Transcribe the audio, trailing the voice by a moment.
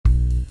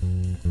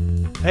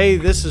Hey,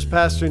 this is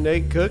Pastor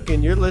Nate Cook,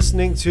 and you're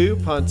listening to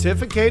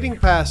Pontificating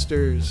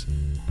Pastors,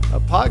 a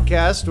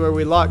podcast where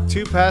we lock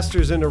two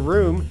pastors in a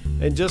room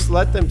and just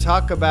let them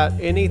talk about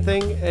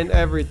anything and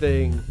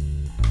everything.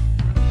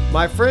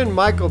 My friend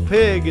Michael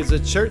Pigg is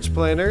a church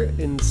planter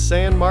in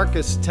San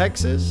Marcos,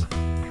 Texas,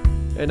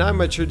 and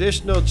I'm a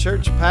traditional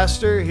church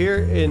pastor here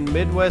in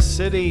Midwest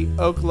City,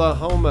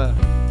 Oklahoma.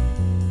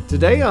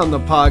 Today on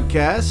the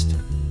podcast,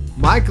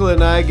 Michael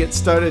and I get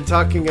started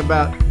talking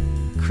about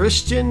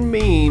Christian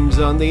memes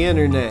on the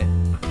internet,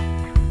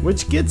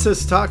 which gets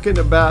us talking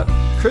about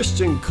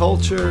Christian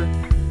culture,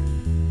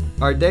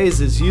 our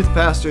days as youth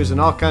pastors,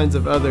 and all kinds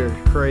of other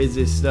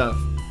crazy stuff.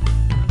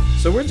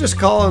 So we're just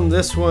calling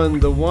this one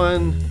the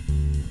one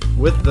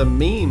with the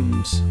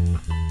memes.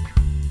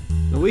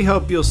 And we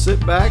hope you'll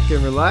sit back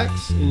and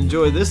relax and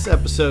enjoy this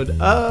episode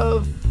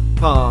of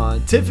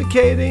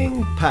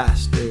Pontificating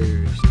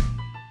Pastors.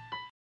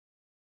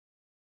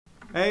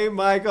 Hey,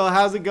 Michael,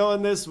 how's it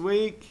going this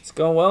week? It's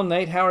going well,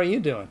 Nate. How are you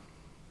doing?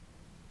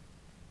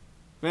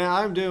 Man,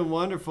 I'm doing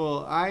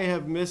wonderful. I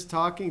have missed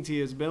talking to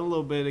you. It's been a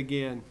little bit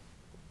again.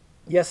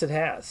 Yes, it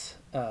has.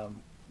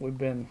 We've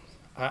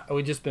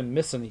just been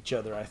missing each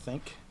other, I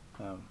think.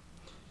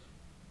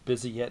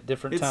 Busy at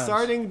different times. It's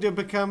starting to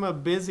become a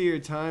busier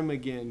time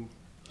again.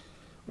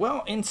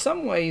 Well, in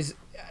some ways,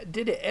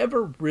 did it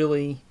ever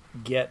really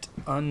get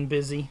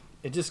unbusy?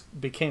 It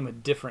just became a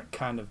different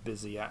kind of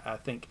busy, I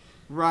think.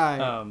 Right.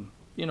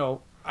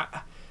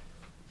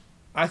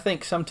 I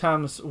think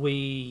sometimes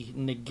we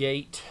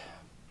negate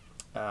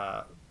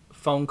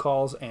phone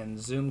calls and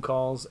Zoom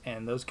calls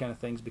and those kind of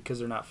things because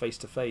they're not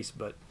face-to-face.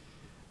 But,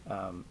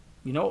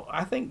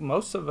 I think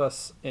most of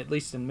us, at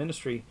least in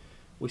ministry,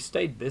 we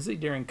stayed busy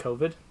during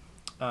COVID.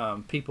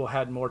 People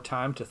had more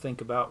time to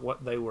think about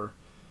what they were,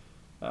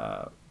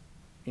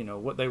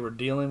 what they were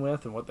dealing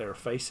with and what they were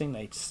facing.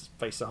 They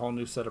faced a whole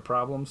new set of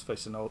problems,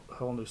 faced a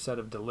whole new set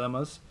of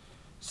dilemmas.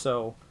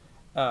 So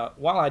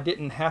while I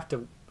didn't have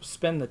to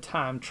spend the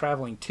time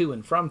traveling to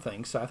and from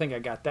things, so I think I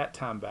got that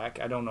time back.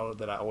 I don't know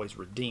that I always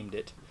redeemed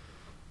it.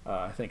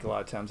 I think a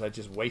lot of times I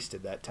just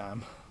wasted that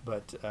time.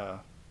 But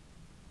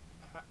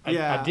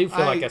I do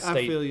feel like I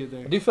stayed. I feel you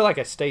there. I do feel like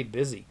I stayed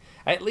busy.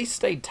 I at least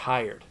stayed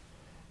tired,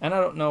 and I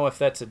don't know if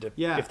that's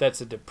if that's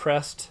a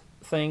depressed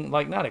thing.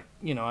 Like I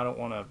don't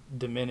want to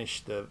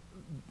diminish the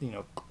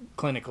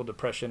clinical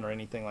depression or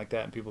anything like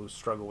that, and people who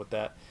struggle with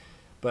that.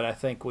 But I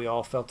think we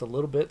all felt a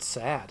little bit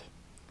sad,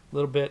 a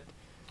little bit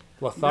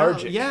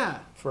lethargic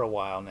for a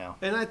while now.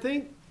 And I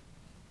think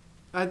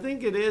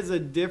it is a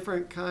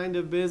different kind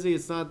of busy.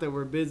 It's not that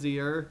we're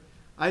busier.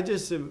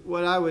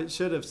 What I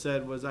should have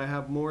said was I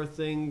have more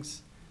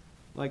things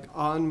like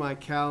on my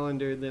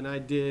calendar than I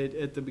did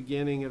at the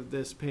beginning of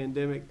this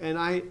pandemic. And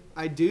I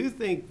do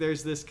think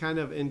there's this kind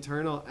of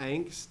internal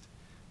angst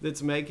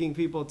that's making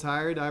people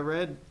tired. I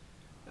read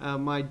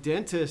my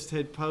dentist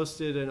had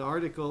posted an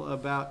article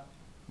about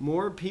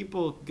more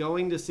people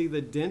going to see the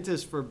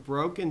dentist for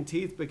broken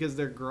teeth because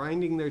they're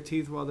grinding their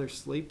teeth while they're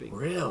sleeping.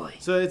 Really?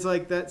 So it's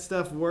like that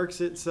stuff works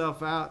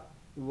itself out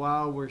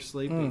while we're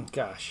sleeping.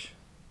 Gosh.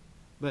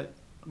 But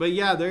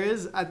yeah,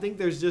 I think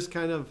there's just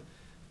kind of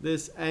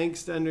this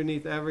angst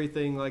underneath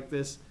everything, like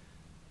this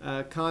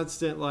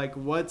constant, like,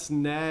 what's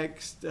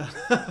next?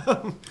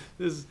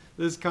 this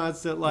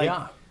constant,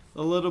 a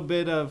little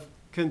bit of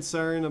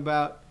concern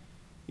about,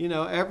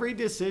 every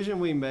decision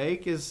we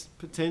make is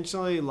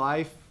potentially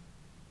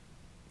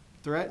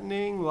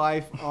life-threatening,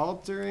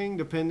 life-altering,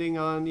 depending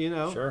on,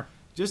 Sure.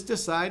 just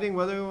deciding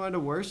whether we want to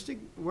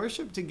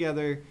worship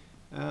together.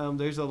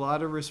 There's a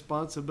lot of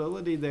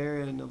responsibility there,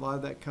 and a lot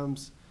of that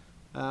comes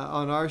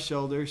on our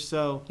shoulders.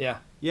 So, yeah,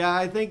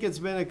 I think it's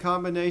been a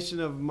combination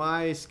of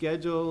my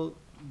schedule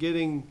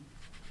getting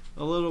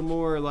a little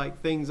more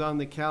like things on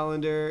the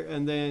calendar,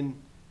 and then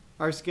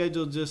our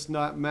schedule just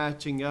not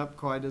matching up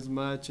quite as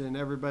much, and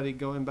everybody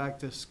going back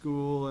to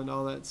school and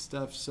all that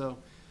stuff. So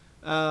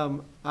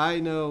I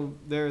know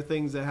there are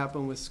things that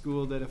happen with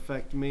school that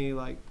affect me.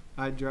 Like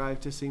I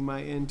drive to see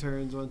my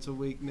interns once a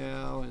week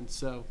now. And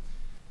so,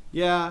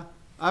 yeah,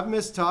 I've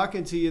missed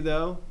talking to you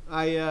though.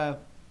 I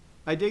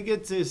did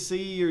get to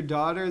see your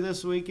daughter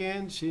this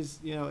weekend. She's,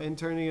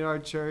 interning at our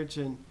church,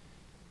 and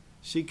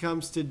she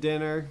comes to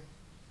dinner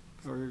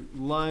or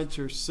lunch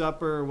or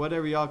supper or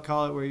whatever y'all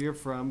call it where you're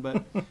from.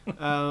 But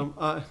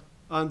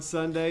on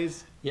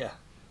Sundays. Yeah.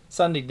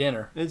 Sunday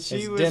dinner. And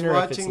she was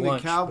watching the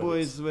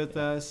Cowboys with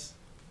us.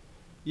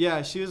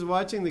 Yeah, she was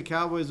watching the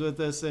Cowboys with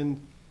us,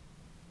 and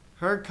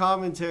her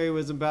commentary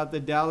was about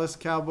the Dallas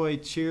Cowboy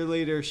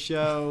cheerleader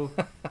show,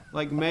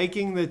 like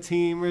making the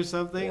team or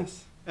something.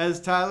 Yes.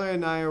 As Tyler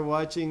and I are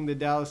watching the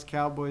Dallas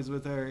Cowboys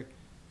with her,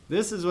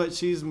 this is what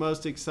she's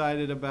most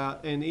excited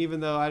about. And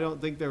even though I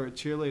don't think there were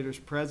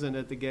cheerleaders present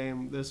at the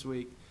game this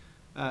week,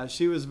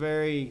 she was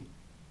very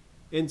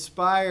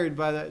inspired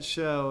by that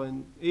show,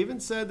 and even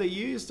said that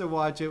you used to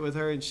watch it with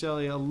her and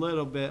Shelly a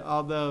little bit,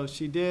 although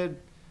she did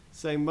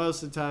say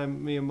most of the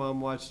time me and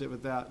Mom watched it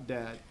without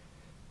Dad.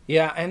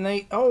 Yeah, and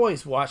they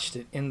always watched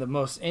it in the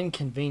most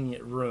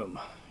inconvenient room.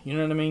 You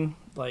know what I mean?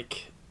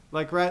 Like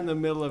Like right in the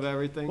middle of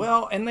everything.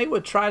 Well, and they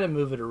would try to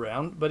move it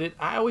around, but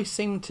I always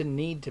seemed to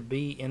need to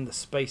be in the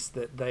space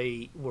that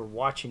they were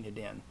watching it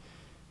in.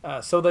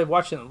 So they'd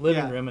watch it in the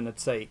living room and they'd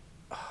say,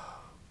 oh,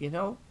 you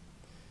know,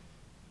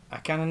 I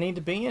kind of need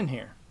to be in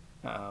here.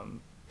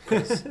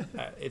 Because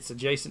it's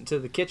adjacent to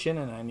the kitchen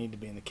and I need to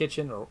be in the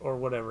kitchen or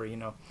whatever, you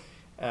know.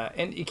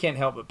 And you can't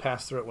help but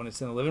pass through it when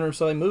it's in the living room.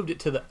 So they moved it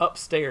to the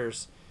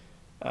upstairs,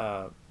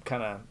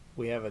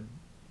 we have a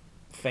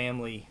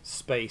family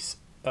space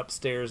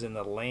upstairs in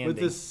the landing. With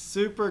this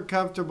super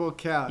comfortable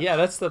couch. Yeah,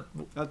 that's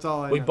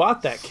all I know. We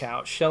bought that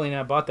couch. Shelly and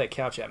I bought that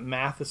couch at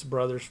Mathis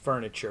Brothers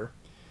Furniture.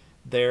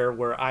 There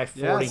where I-40.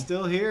 Yeah,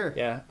 still here.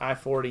 Yeah,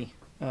 I-40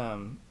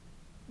 on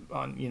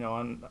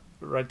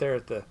right there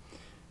at the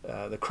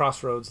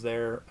crossroads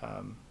there,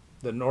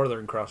 the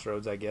northern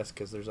crossroads, I guess,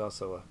 because there's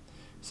also a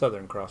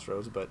southern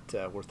crossroads, but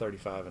where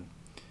 35 and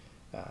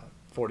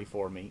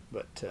 44 meet,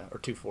 or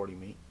 240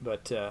 meet.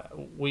 But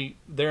we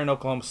there in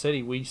Oklahoma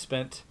City, we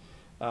spent,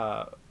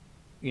 all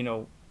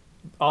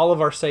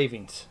of our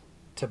savings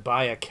to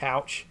buy a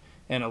couch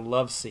and a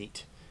love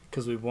seat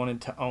because we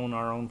wanted to own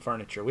our own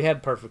furniture. We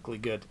had perfectly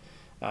good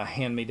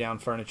hand-me-down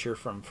furniture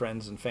from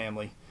friends and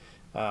family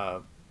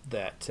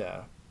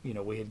that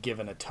we had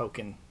given a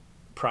token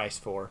price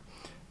for,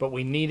 but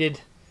we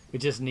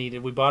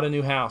bought a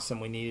new house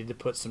and we needed to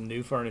put some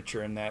new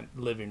furniture in that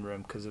living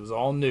room because it was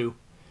all new.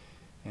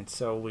 And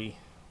so we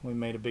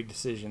made a big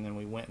decision and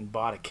we went and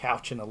bought a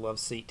couch and a love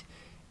seat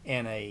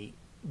and a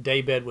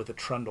day bed with a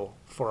trundle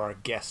for our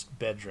guest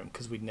bedroom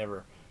because we'd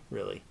never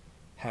really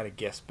had a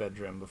guest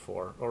bedroom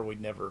before, or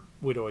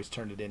we'd always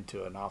turned it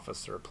into an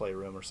office or a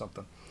playroom or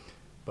something.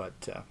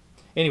 But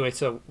anyway,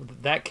 so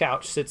that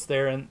couch sits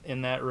there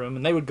in that room,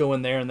 and they would go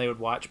in there and they would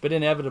watch. But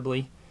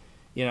inevitably,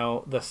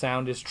 the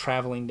sound is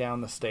traveling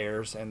down the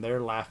stairs, and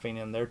they're laughing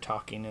and they're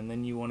talking, and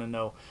then you want to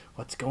know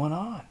what's going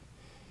on.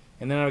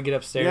 And then I would get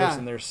upstairs,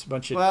 and there's a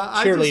bunch of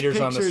cheerleaders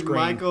on the screen.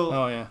 Michael,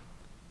 oh, yeah.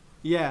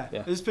 Yeah.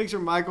 I just picture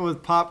Michael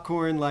with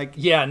popcorn,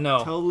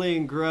 totally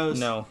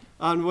engrossed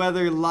on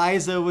whether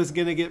Liza was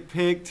going to get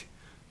picked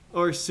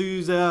or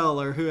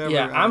Suzelle or whoever.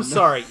 Yeah, I'm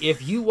sorry.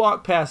 If you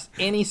walk past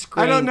any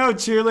screen... I don't know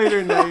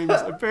cheerleader names.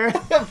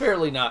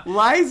 Apparently not.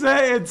 Liza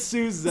and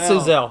Suzelle.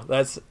 Suzelle.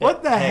 That's...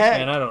 What the heck?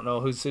 Man, I don't know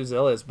who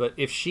Suzelle is, but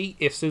if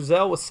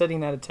Suzelle was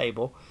sitting at a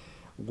table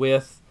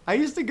with... I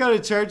used to go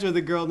to church with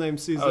a girl named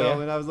Suzelle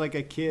when I was like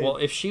a kid. Well,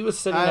 if she was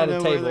sitting at a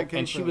table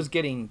and she was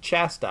getting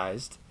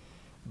chastised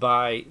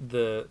by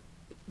the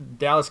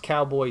Dallas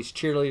Cowboys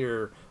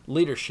cheerleader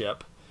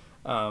leadership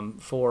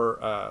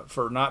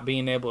for not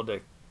being able to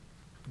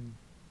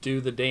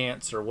do the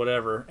dance or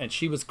whatever, and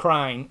she was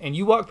crying, and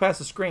you walk past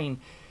the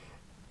screen,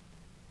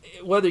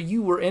 whether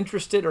you were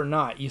interested or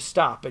not, you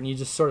stop and you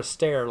just sort of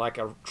stare like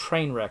a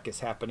train wreck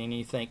is happening, and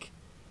you think,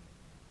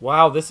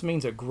 wow, this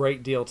means a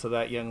great deal to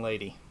that young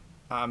lady.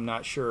 I'm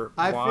not sure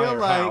why or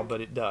how,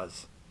 but it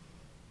does.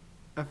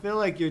 I feel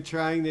like you're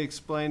trying to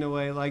explain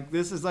away, like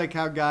this is like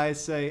how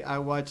guys say, I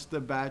watched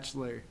The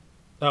Bachelor.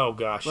 Oh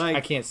gosh,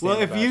 I can't stand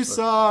The Bachelor.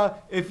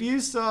 If you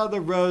saw the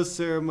rose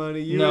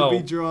ceremony, you would be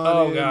drawn in.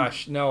 Oh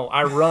gosh, no!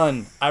 I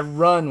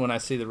run when I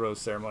see the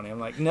rose ceremony. I'm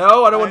like,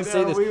 no, I don't want to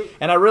see this,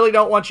 and I really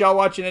don't want y'all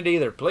watching it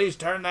either. Please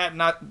turn that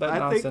nonsense off.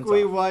 I think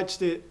we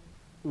watched it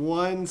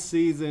one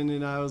season,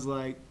 and I was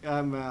like,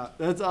 I'm out.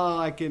 That's all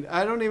I can.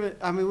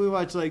 We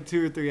watched like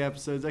 2 or 3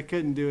 episodes. I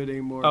couldn't do it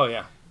anymore. Oh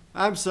yeah.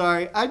 I'm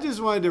sorry. I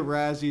just wanted to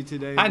razz you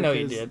today. I know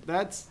you did.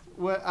 That's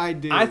what I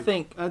do. I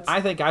think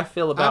I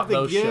feel about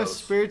those shows.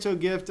 Spiritual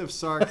gift of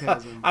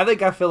sarcasm. I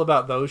think I feel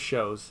about those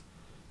shows.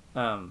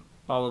 All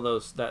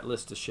of that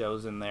list of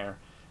shows in there,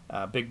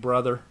 Big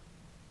Brother,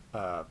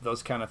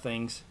 those kind of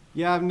things.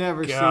 Yeah, I've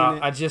never seen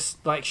it. I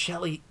just like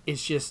Shelly.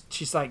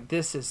 She's like,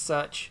 this is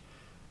such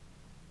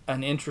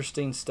an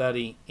interesting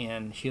study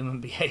in human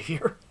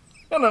behavior,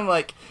 and I'm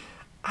like,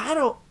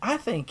 I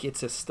think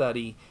it's a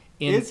study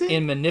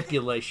in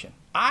manipulation.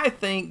 I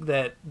think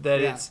that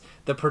it's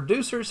the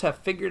producers have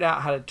figured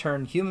out how to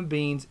turn human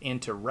beings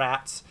into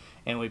rats,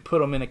 and we put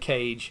them in a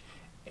cage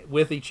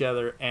with each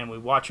other, and we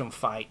watch them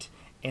fight,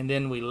 and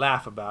then we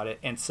laugh about it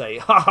and say,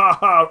 ha ha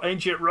ha,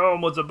 ancient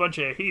Rome was a bunch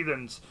of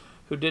heathens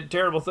who did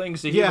terrible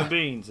things to human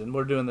beings, and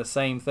we're doing the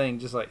same thing,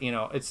 just like,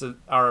 it's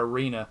our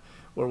arena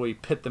where we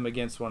pit them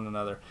against one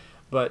another.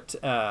 But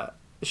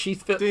she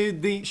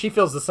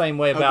feels the same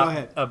way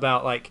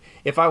about like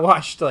if I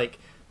watched like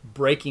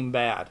Breaking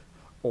Bad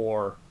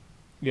or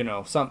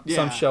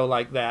some show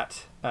like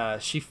that,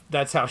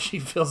 that's how she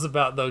feels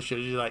about those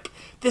shows. She's like,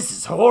 this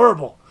is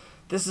horrible.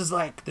 This is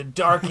like the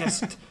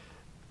darkest.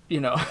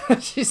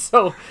 she's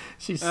so.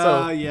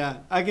 Yeah,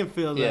 I can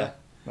feel that. Yeah,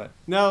 but.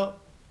 No,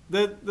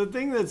 the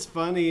thing that's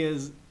funny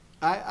is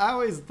I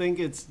always think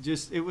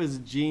it was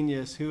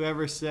genius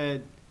whoever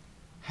said,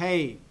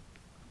 hey,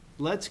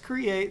 let's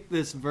create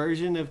this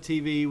version of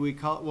TV.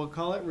 We'll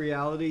call it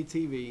reality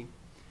TV.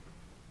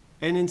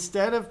 And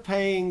instead of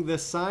paying the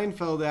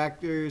Seinfeld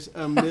actors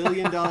 $1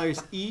 million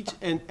each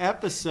an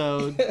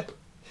episode,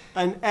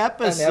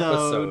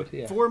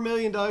 $4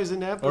 million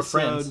an episode. Or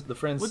Friends. The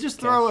Friends. We'll just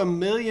throw $1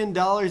 million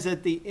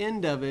at the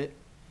end of it,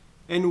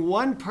 and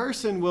one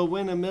person will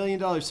win $1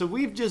 million. So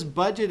we've just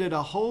budgeted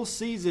a whole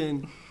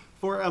season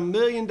for $1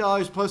 million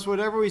plus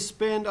whatever we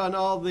spend on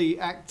all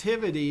the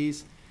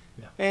activities.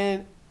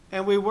 Yeah.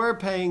 And we were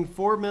paying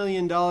 $4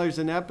 million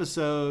an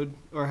episode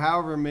or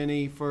however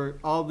many for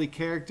all the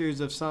characters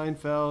of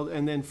Seinfeld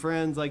and then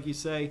Friends, like you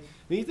say.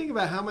 When you think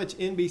about how much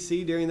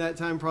NBC during that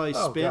time probably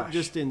spent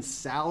just in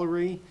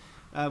salary,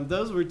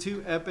 those were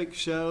two epic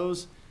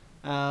shows.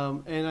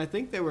 And I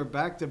think they were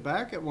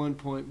back-to-back at one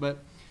point. But,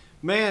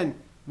 man,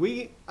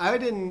 I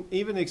didn't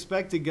even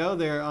expect to go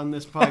there on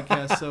this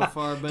podcast so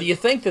far. But do you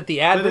think that the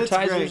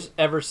advertisers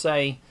ever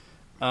say,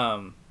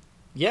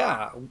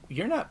 yeah,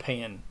 you're not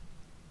paying...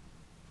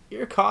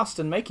 Your cost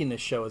in making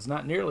this show is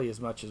not nearly as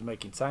much as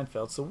making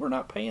Seinfeld, so we're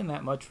not paying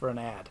that much for an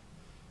ad.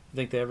 You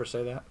think they ever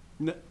say that?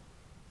 No,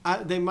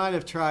 they might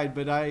have tried,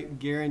 but I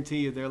guarantee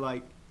you they're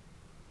like,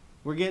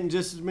 we're getting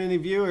just as many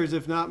viewers,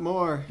 if not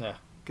more. Yeah.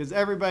 Because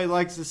everybody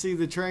likes to see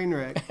the train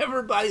wreck.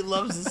 Everybody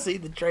loves to see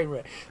the train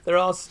wreck. They're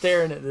all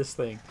staring at this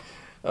thing.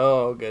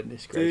 Oh,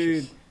 goodness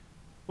gracious. Dude.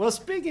 Well,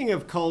 speaking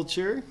of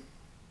culture,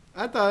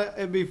 I thought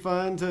it'd be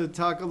fun to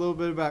talk a little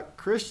bit about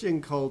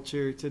Christian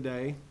culture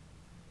today.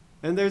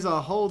 And there's a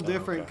whole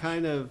different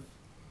kind of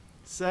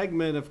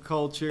segment of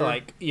culture.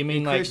 Like, you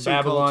mean like Christian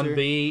Babylon culture.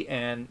 Bee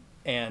and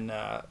and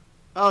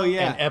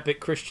epic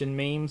Christian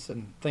memes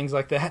and things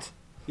like that?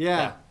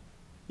 Yeah,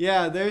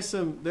 there's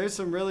some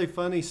really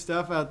funny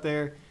stuff out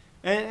there.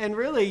 And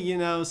really, you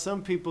know,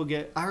 some people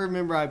I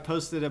remember I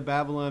posted a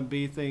Babylon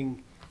Bee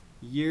thing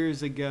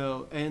years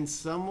ago, and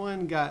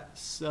someone got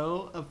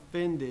so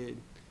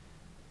offended,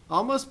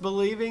 almost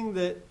believing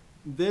that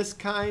this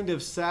kind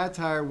of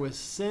satire was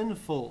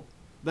sinful.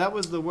 That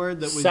was the word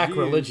that was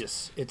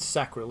sacrilegious. Used. It's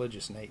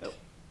sacrilegious, Nate.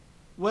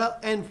 Well,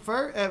 and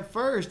at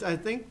first, I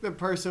think the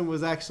person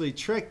was actually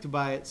tricked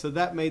by it, so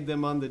that made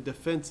them on the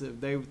defensive.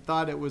 They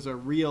thought it was a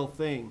real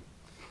thing.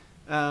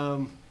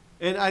 And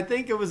I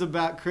think it was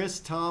about Chris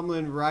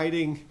Tomlin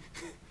writing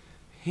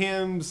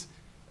hymns,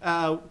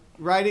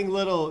 writing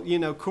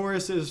little,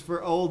 choruses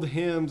for old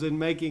hymns and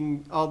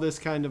making all this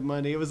kind of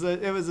money. It was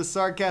a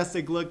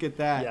sarcastic look at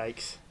that.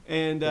 Yikes.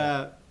 And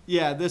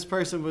this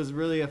person was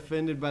really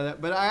offended by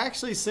that. But I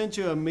actually sent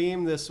you a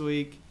meme this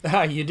week.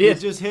 You did.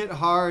 It just hit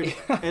hard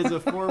as a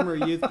former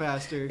youth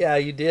pastor. Yeah,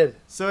 you did.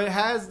 So it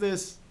has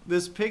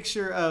this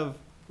picture of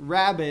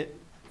Rabbit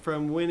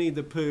from Winnie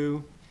the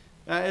Pooh.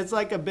 It's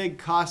like a big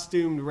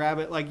costumed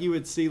rabbit like you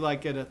would see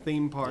like at a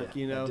theme park,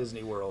 at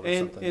Disney World or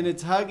something. And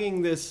it's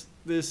hugging this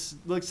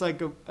looks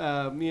like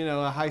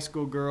a high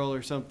school girl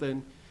or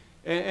something.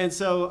 And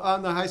so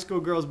on the high school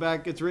girl's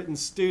back, it's written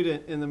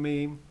student in the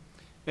meme.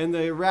 And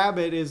the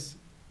rabbit is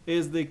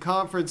the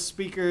conference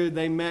speaker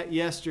they met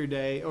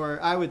yesterday, or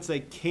I would say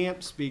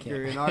camp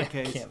speaker in our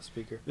case. Camp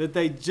speaker. That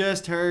they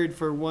just heard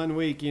for 1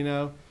 week,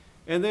 And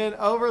then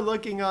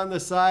overlooking on the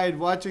side,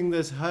 watching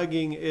this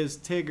hugging is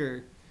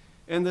Tigger.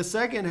 And the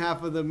second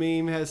half of the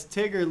meme has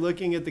Tigger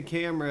looking at the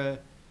camera,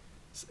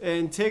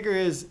 and Tigger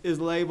is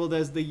labeled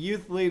as the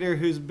youth leader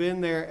who's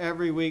been there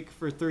every week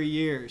for 3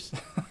 years.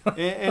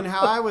 and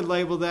how I would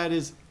label that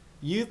is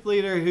youth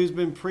leader who's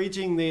been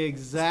preaching the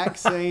exact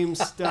same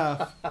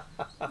stuff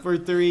for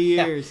 3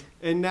 years.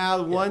 And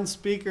now one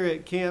speaker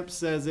at camp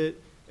says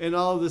it, and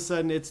all of a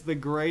sudden it's the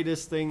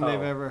greatest thing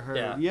they've ever heard.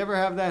 Yeah. You ever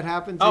have that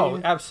happen to you?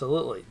 Oh,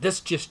 absolutely.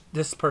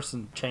 This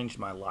person changed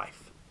my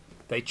life.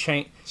 They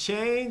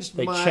changed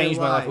my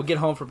life. We get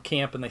home from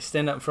camp and they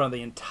stand up in front of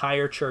the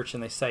entire church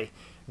and they say,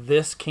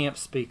 this camp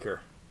speaker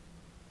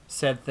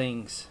said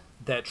things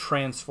that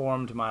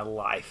transformed my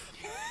life.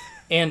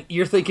 And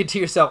you're thinking to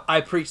yourself, I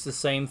preached the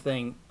same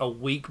thing a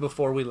week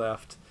before we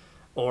left,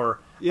 or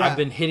I've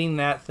been hitting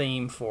that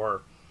theme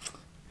for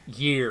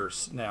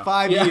years now.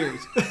 5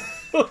 years.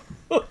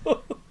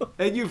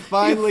 And you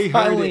finally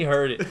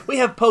heard it. We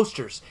have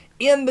posters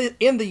in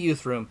the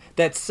youth room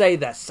that say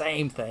that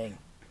same thing.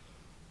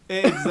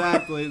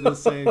 Exactly the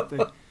same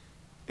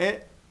thing.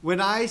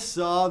 When I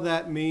saw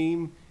that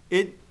meme,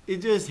 it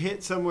just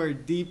hit somewhere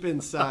deep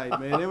inside,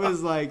 man. It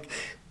was like,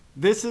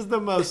 this is the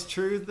most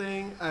true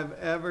thing I've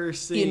ever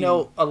seen.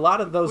 A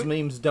lot of those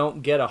memes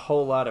don't get a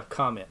whole lot of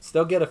comments.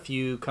 They'll get a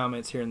few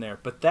comments here and there.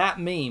 But that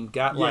meme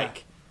got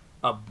like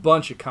a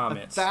bunch of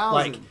comments. 1,000.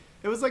 Like,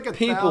 it was like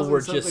people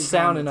were just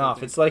sounding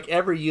off. It's like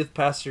every youth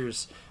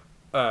pastor's,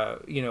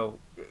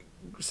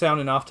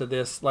 sounding off to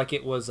this like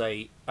it was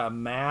a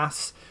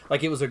mass,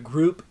 like it was a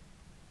group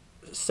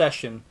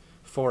session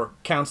for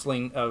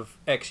counseling of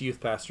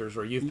ex-youth pastors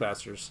or youth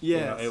pastors.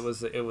 Yeah, it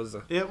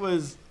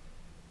was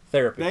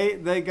therapy.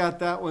 They got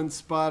that one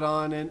spot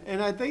on,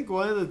 and I think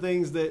one of the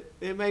things that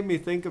it made me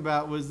think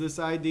about was this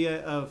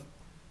idea of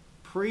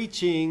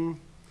preaching,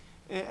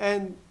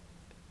 and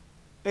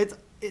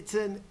it's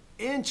an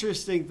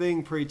interesting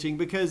thing, preaching,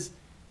 because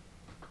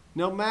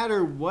no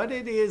matter what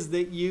it is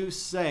that you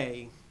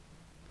say,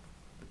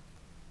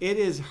 it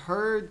is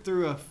heard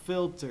through a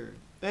filter.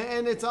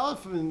 And it's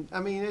often,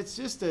 it's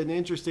just an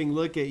interesting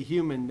look at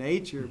human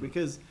nature,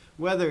 because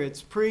whether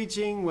it's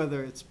preaching,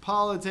 whether it's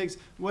politics,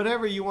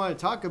 whatever you want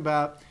to talk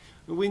about,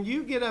 when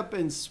you get up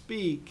and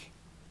speak,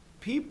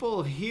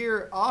 people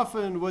hear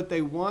often what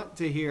they want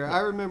to hear. I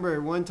remember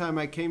one time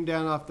I came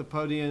down off the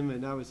podium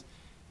and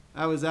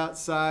I was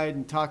outside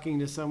and talking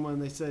to someone.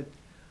 They said,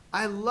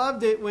 "I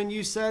loved it when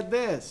you said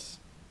this."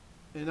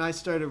 And I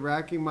started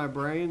racking my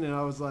brain, and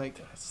I was like,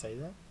 "Did I say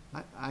that?"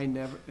 I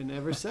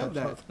never said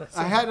that.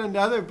 I had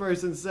another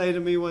person say to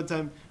me one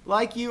time,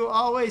 "Like you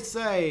always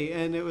say,"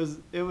 and it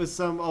was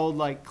some old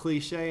like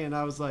cliche, and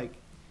I was like,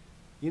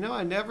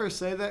 I never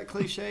say that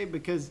cliche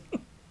because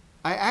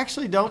I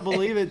actually don't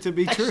believe it to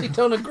be true. I actually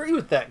don't agree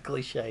with that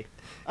cliche.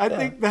 I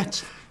think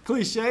that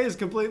cliche is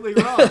completely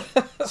wrong.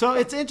 So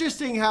it's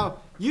interesting how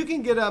you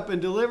can get up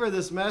and deliver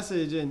this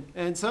message,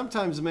 and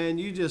sometimes, man,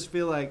 you just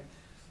feel like,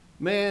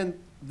 man,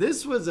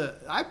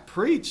 I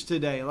preached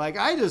today. Like,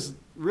 I just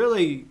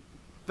really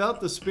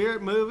felt the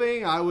Spirit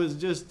moving. I was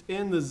just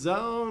in the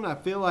zone. I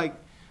feel like,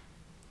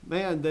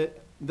 man,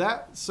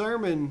 that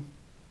sermon,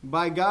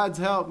 by God's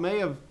help, may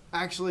have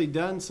actually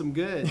done some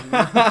good.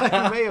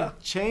 It may have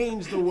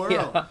changed the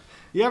world. Yeah.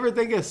 You ever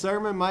think a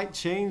sermon might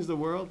change the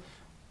world?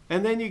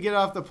 And then you get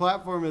off the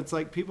platform, it's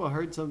like people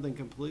heard something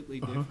completely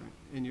different.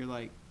 And you're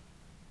like,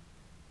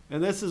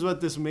 and this is what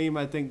this meme,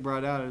 I think,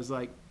 brought out. It was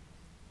like,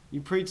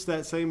 you preach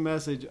that same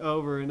message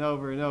over and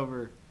over and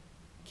over.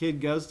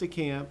 Kid goes to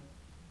camp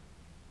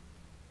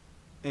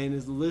and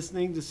is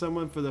listening to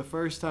someone for the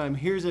first time,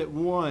 hears it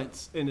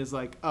once, and is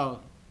like, oh,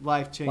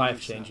 life-changing.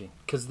 Life-changing.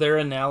 Because their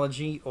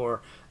analogy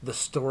or the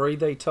story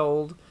they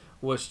told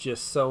was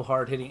just so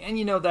hard-hitting.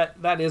 And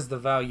that is the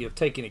value of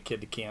taking a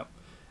kid to camp.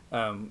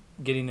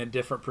 Getting a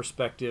different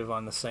perspective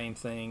on the same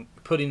thing,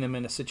 putting them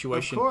in a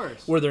situation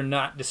where they're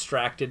not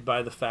distracted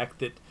by the fact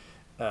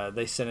that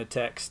they sent a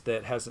text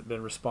that hasn't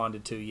been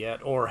responded to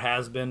yet, or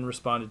has been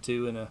responded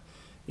to in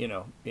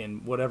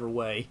in whatever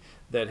way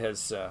that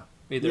has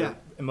either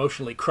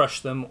emotionally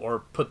crushed them or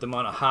put them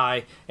on a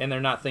high, and they're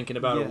not thinking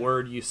about a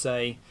word you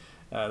say.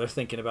 They're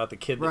thinking about the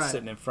kid that's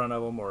sitting in front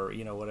of them, or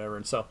whatever.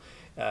 And so,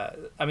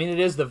 it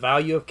is the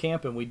value of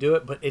camp, and we do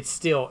it, but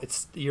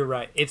it's you're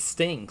right. It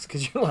stings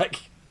because you're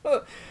like,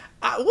 what's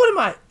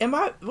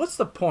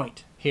the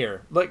point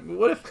here? Like,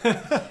 what if?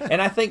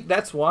 And I think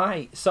that's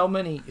why so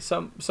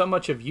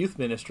much of youth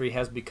ministry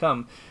has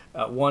become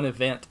one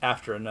event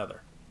after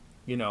another.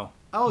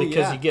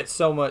 Because you get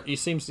so much. You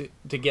seem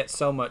to get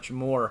so much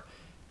more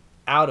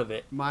out of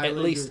it. At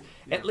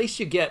least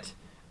you get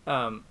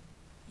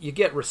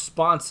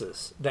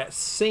responses that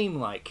seem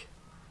like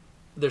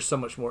there's so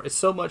much more. It's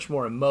so much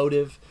more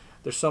emotive.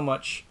 There's so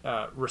much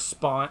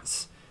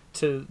response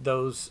to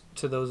those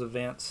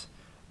events.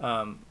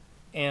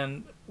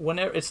 And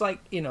whenever it's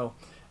like,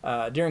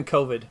 during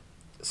COVID,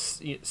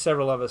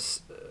 several of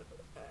us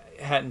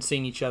hadn't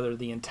seen each other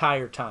the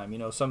entire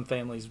time. Some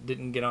families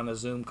didn't get on a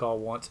Zoom call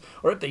once,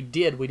 or if they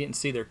did, we didn't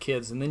see their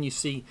kids. And then you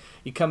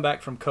come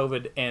back from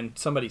COVID and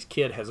somebody's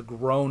kid has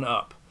grown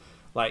up.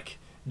 Like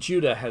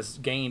Judah has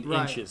gained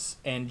inches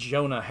and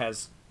Jonah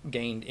has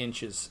gained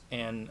inches,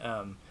 and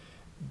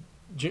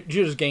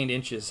Judah's gained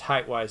inches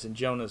height-wise and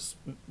Jonah's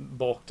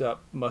bulked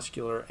up,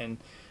 muscular, and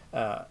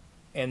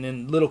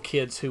then little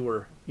kids who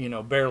were,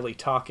 barely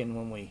talking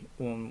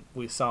when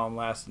we saw them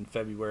last in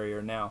February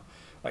are now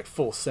like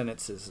full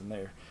sentences, and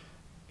they're,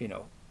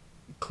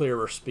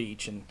 clearer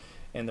speech, and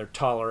they're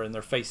taller, and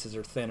their faces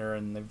are thinner,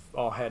 and they've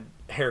all had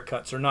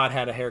haircuts or not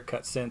had a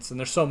haircut since. And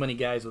there's so many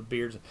guys with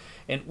beards,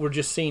 and we're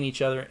just seeing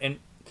each other.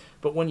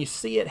 But when you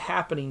see it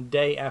happening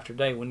day after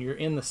day, when you're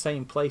in the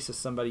same place as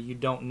somebody, you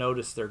don't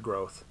notice their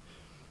growth.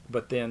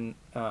 But then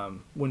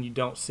when you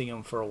don't see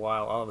them for a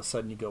while, all of a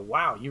sudden you go,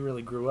 wow, you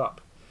really grew up.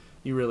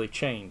 You really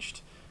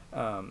changed.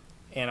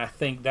 And I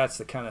think that's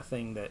the kind of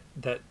thing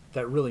that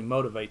really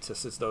motivates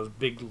us, is those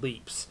big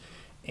leaps.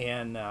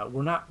 And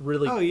we're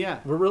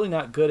really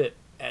not good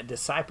at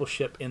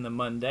discipleship in the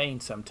mundane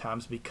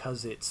sometimes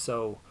because it's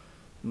so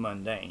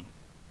mundane.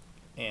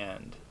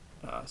 And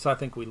so I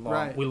think we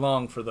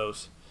long for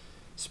those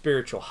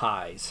spiritual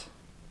highs,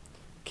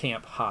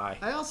 camp high.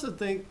 I also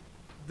think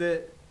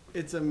that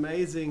it's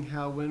amazing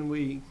how when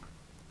we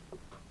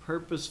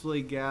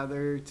purposefully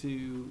gather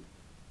to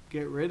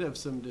get rid of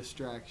some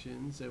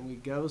distractions and we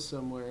go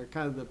somewhere,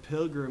 kind of the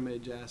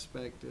pilgrimage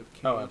aspect of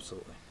camp. Oh,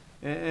 absolutely.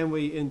 And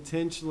we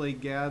intentionally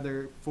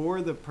gather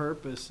for the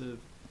purpose of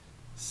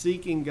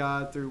seeking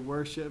God through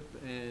worship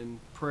and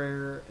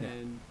prayer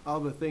and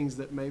all the things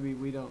that maybe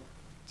we don't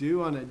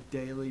do on a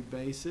daily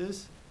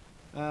basis.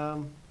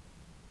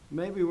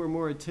 Maybe we're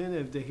more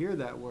attentive to hear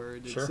that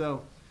word. Sure. And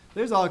so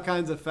there's all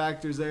kinds of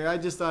factors there. I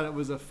just thought it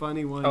was a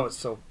funny one. Oh, it's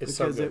so good.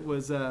 Because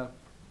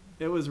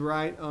it was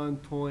right on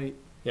point.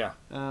 Yeah.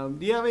 Do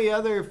you have any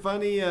other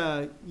funny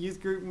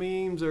youth group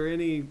memes or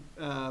any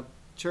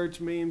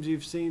church memes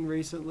you've seen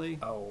recently?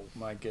 Oh,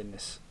 my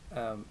goodness.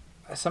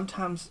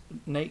 Sometimes,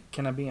 Nate,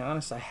 can I be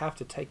honest, I have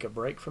to take a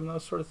break from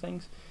those sort of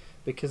things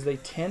because they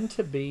tend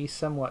to be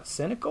somewhat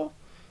cynical,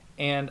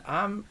 and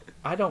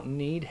I don't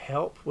need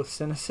help with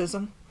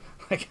cynicism.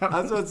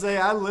 I was going to say,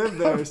 I live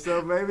there,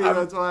 so maybe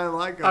that's why I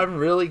like them. I'm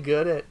really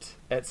good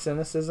at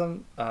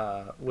cynicism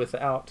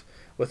without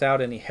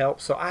any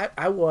help. So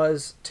I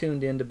was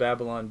tuned into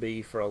Babylon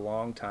Bee for a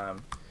long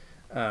time.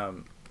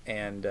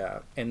 And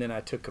then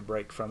I took a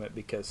break from it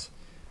because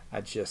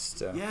I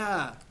just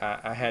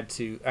I had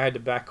to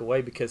back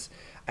away, because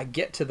I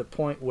get to the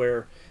point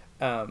where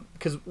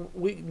because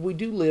we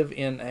do live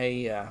in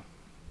a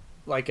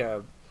like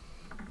a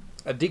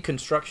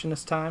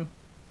deconstructionist time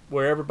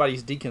where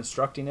everybody's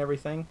deconstructing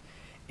everything,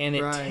 and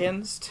it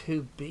tends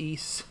to be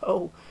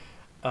so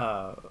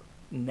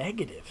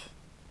negative.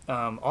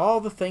 All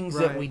the things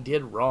that we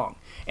did wrong,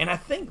 and I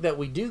think that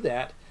we do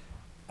that.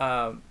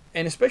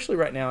 And especially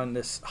right now in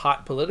this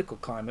hot political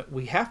climate,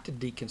 we have to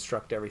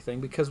deconstruct everything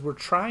because we're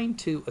trying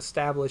to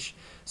establish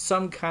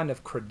some kind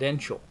of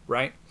credential,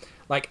 right?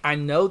 Like, I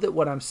know that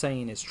what I'm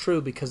saying is true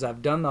because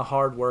I've done the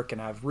hard work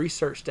and I've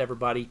researched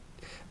everybody,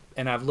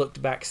 and I've looked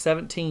back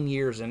 17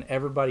 years in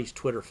everybody's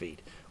Twitter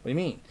feed. What do you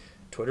mean?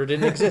 Twitter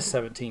didn't exist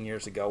 17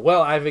 years ago.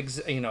 Well,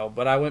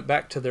 but I went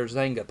back to their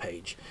Zynga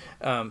page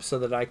so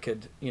that I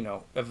could,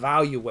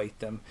 evaluate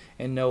them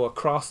and know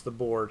across the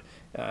board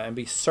and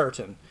be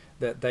certain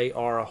that they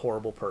are a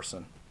horrible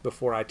person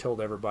before I told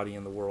everybody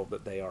in the world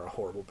that they are a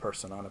horrible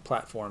person on a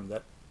platform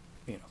that,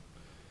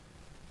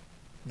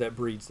 that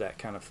breeds that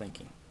kind of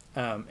thinking.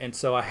 And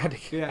so I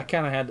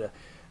kind of had to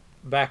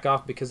back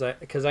off because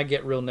I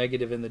get real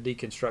negative in the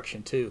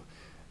deconstruction too.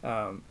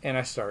 And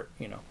I start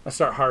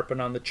harping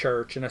on the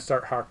church, and I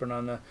start harping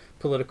on the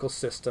political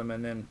system,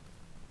 and then,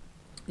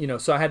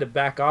 so I had to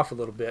back off a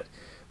little bit.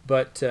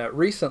 But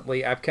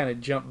recently, I've kind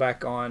of jumped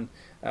back on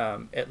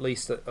at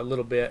least a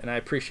little bit, and I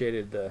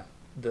appreciated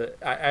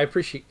I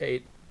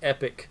appreciate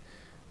epic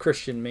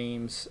Christian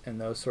memes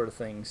and those sort of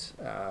things.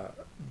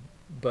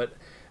 But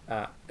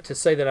to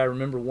say that I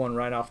remember one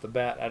right off the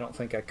bat, I don't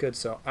think I could.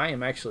 So I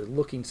am actually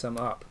looking some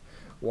up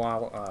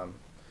while.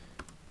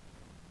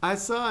 I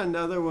saw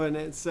another one.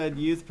 It said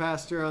youth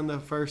pastor on the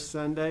first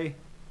Sunday,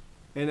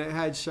 and it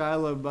had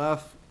Shia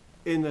LaBeouf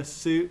in a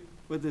suit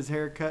with his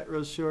hair cut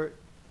real short.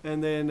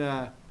 And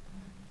then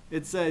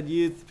it said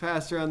youth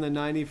pastor on the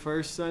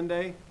 91st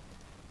Sunday,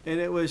 and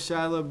it was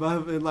Shia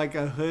LaBeouf in like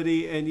a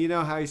hoodie, and you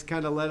know how he's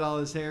kind of let all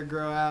his hair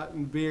grow out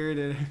and beard,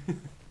 and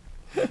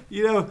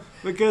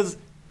because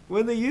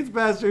when the youth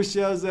pastor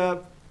shows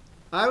up,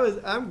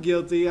 I'm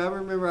guilty. I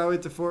remember I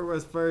went to Fort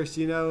Worth first.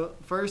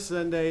 First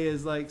Sunday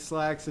is like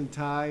slacks and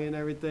tie and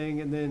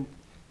everything. And then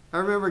I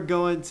remember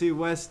going to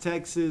West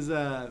Texas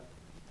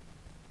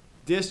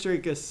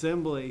District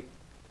Assembly,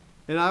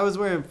 and I was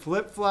wearing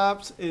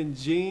flip-flops and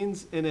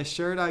jeans and a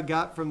shirt I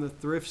got from the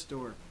thrift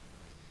store.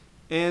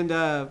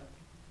 And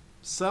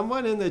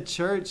someone in the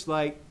church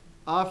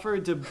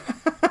offered to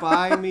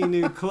buy me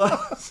new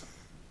clothes.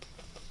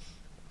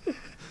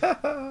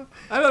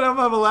 I don't know if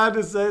I'm allowed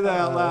to say that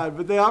out loud,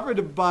 but they offered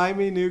to buy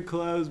me new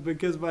clothes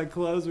because my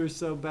clothes were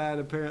so bad,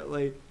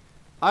 apparently.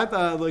 I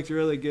thought I looked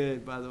really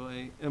good, by the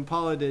way, and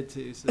Paula did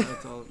too, so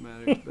that's all that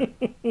matters.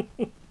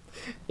 But.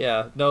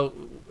 Yeah, no,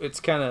 it's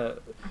kind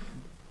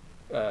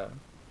of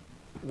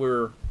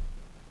we're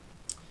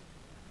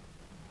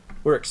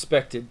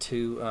expected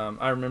to.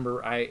 I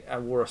remember I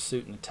wore a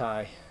suit and a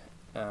tie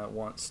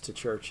once to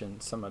church,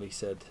 and somebody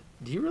said,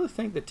 "Do you really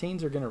think that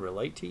teens are going to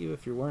relate to you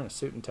if you're wearing a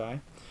suit and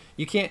tie?"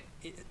 You can't.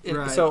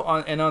 Right. So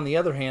on the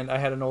other hand, I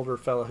had an older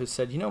fellow who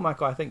said,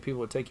 Michael, I think people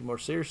would take you more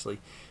seriously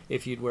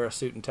if you'd wear a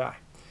suit and tie.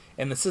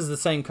 And this is the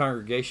same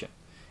congregation.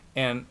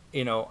 And,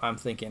 I'm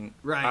thinking,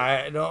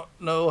 I don't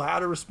know how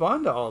to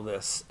respond to all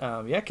this.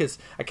 Because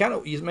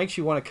it makes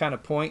you want to kind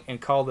of point and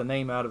call the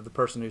name out of the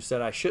person who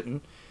said I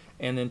shouldn't,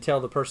 and then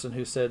tell the person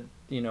who said,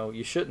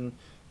 you shouldn't,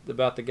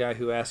 about the guy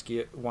who asked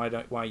you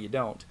why you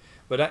don't.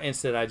 But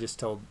instead, I just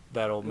told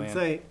that old man.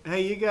 Say,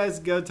 hey, you guys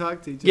go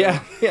talk to each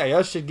other. Yeah,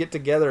 y'all should get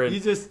together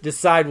and just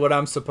decide what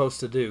I'm supposed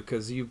to do,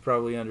 because you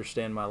probably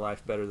understand my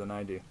life better than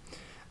I do.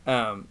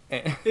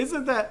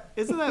 Isn't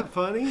that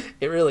funny?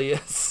 It really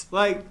is.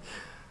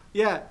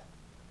 Yeah.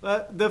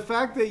 The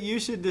fact that you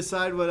should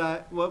decide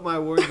what my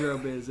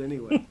wardrobe is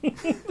anyway.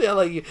 Yeah,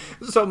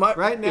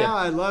 right now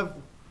I love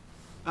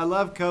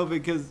COVID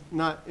because,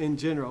 not in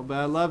general, but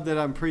I love that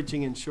I'm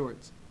preaching in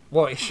shorts.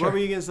 Boy, sure. What were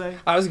you gonna say?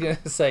 I was gonna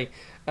say,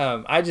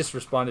 I just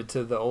responded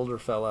to the older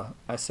fella.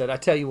 I said, I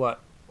tell you what,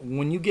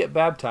 when you get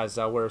baptized,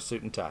 I'll wear a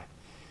suit and tie.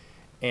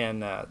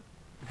 And there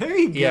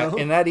you go. Yeah,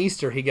 and that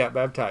Easter he got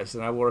baptized,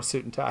 and I wore a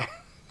suit and tie.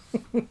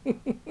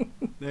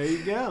 There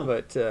you go.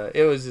 But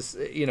it was just,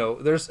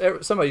 there's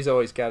somebody's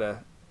always got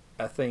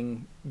a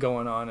thing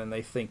going on, and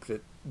they think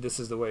that this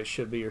is the way it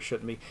should be or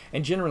shouldn't be.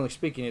 And generally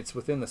speaking, it's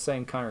within the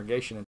same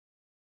congregation.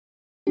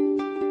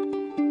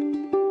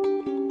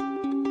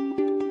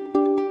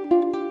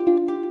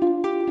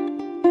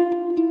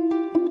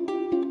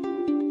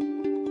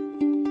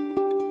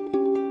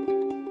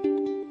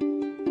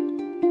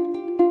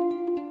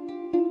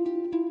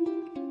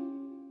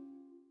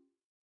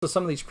 So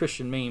some of these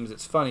Christian memes,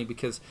 it's funny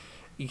because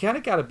you kind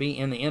of got to be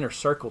in the inner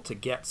circle to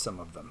get some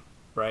of them,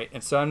 right?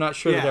 And so I'm not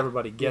sure that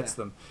everybody gets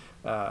them.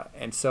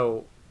 And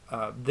so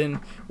then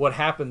what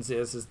happens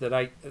is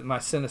that my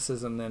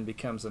cynicism then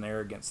becomes an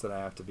arrogance that I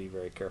have to be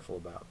very careful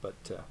about.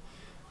 But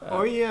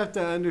or you have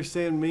to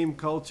understand meme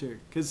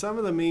culture, because some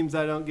of the memes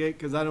I don't get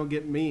because I don't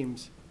get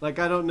memes. Like,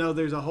 I don't know.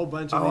 There's a whole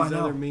bunch of these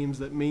other memes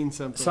that mean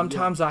something.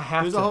 Sometimes I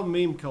have There's a whole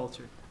meme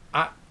culture.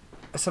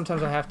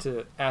 Sometimes I have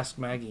to ask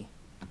Maggie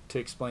to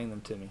explain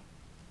them to me.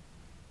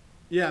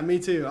 Yeah, me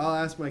too. I'll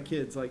ask my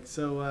kids, like,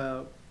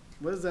 so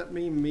what does that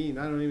meme mean?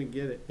 I don't even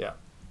get it. Yeah.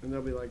 And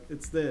they'll be like,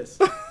 it's this.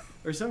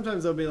 Or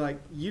sometimes they'll be like,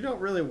 you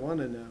don't really want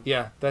to know.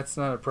 Yeah, that's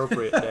not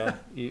appropriate, Dad.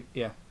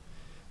 Yeah.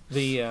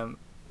 The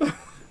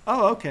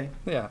Oh, okay.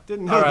 Yeah.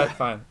 Didn't know All right, that.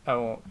 fine. I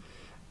won't.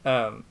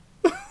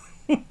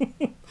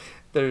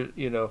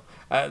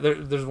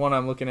 There's one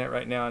I'm looking at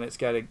right now, and it's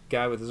got a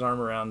guy with his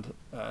arm around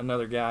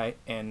another guy,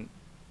 and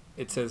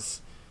it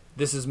says,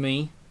 "This is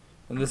me,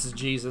 and this is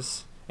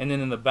Jesus." And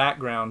then in the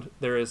background,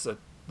 there is a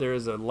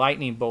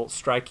lightning bolt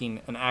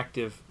striking an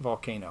active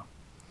volcano,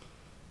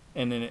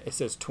 and then it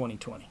says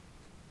 2020.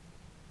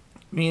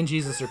 Me and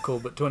Jesus are cool,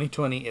 but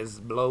 2020 is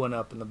blowing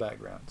up in the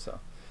background. So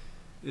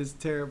it's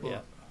terrible.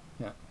 Yeah.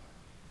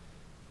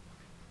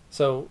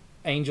 So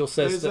Angel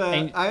says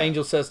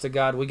Angel says to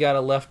God, "We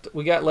got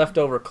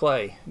leftover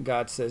clay."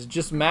 God says,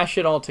 "Just mash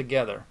it all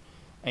together."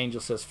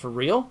 Angel says, "For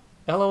real?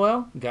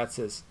 LOL." God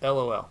says,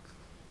 "LOL."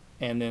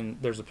 And then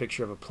there's a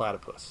picture of a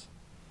platypus.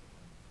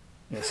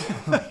 Yes.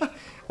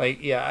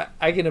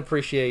 I can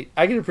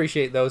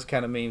appreciate those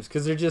kind of memes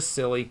because they're just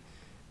silly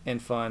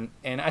and fun.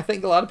 And I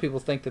think a lot of people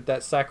think that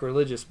that's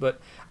sacrilegious,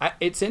 but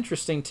it's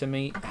interesting to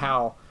me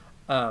how,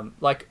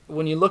 like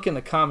when you look in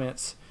the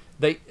comments,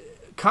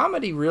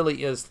 comedy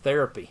really is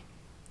therapy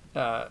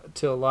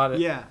to a lot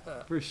of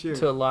for sure,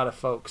 to a lot of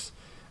folks,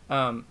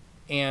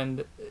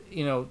 and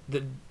you know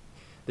the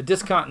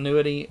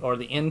discontinuity or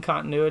the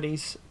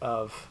incontinuities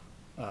of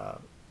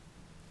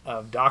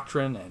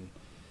doctrine and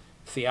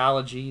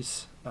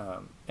theologies,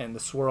 and the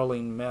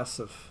swirling mess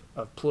of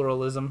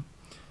pluralism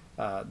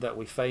that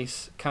we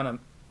face. Kind of,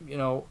 you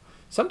know,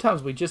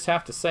 sometimes we just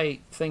have to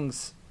say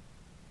things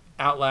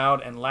out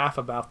loud and laugh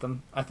about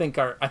them. I think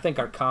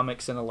our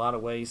comics in a lot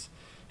of ways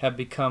have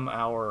become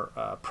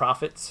our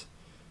prophets.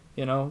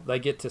 You know, they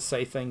get to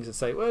say things and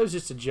say, well, it was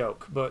just a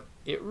joke, but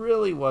it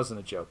really wasn't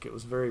a joke. It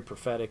was very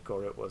prophetic,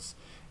 or it was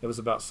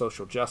about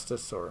social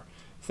justice or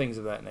things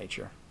of that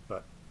nature.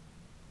 But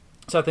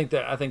so I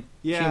think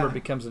humor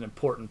becomes an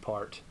important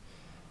part.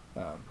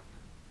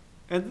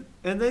 And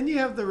then you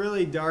have the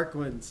really dark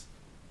ones,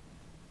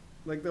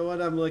 like the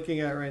one I'm looking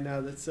at right now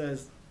that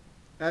says,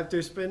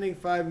 after spending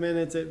 5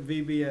 minutes at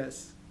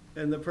VBS,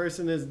 and the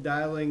person is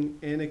dialing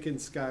Anakin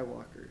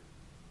Skywalker.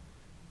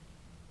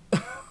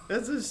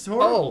 That's just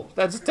horrible. Oh,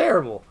 that's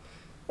terrible.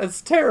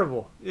 That's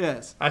terrible.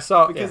 Yes. I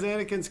saw because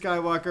Anakin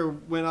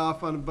Skywalker went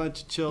off on a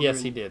bunch of children.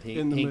 Yes, he did.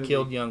 He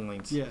killed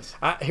younglings. Yes.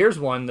 Here's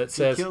one that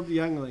says he killed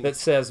younglings. That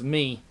says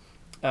me,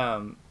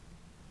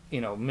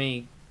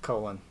 me,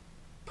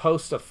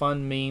 post a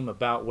fun meme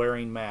about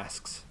wearing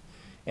masks.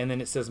 And then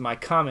it says my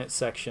comment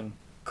section,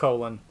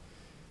 and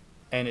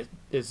it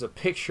is a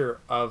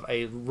picture of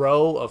a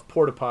row of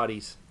porta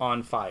potties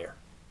on fire,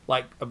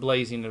 like a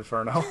blazing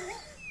inferno.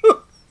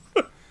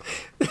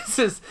 This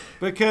is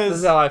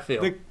how I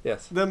feel.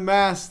 Yes. The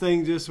mask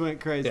thing just went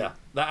crazy.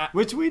 Yeah.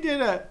 Which we did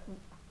a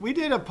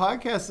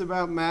podcast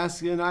about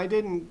masks, and I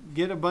didn't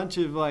get a bunch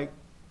of like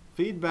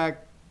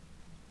feedback,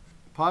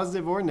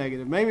 positive or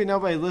negative. Maybe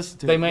nobody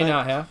listened to it. They may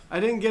not have. I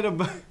didn't get a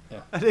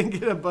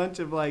bunch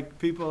of like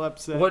people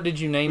upset. What did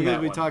you name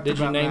that one? Did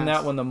you name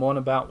that one the one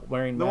about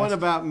wearing masks? The one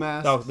about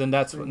masks. Oh, then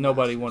that's what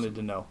nobody wanted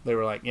to know. They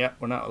were like, "Yeah,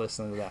 we're not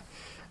listening to that."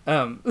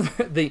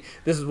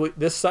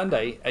 This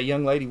Sunday, a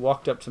young lady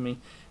walked up to me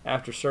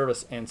after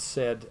service and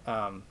said,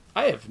 "I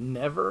have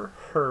never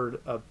heard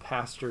a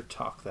pastor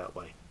talk that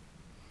way."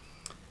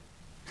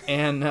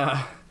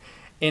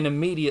 And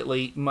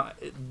immediately,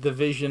 the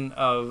vision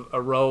of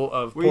a row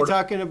of... Were you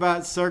talking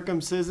about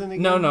circumcision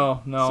again?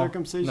 No.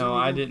 Circumcision No,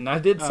 again? I didn't. I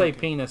did say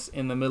penis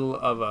in the middle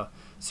of a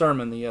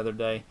sermon the other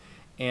day,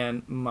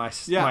 and my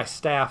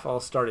staff all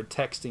started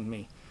texting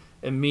me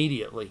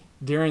immediately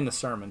during the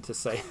sermon to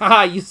say,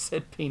 you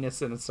said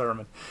penis in a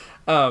sermon.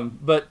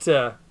 But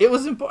it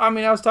was important. I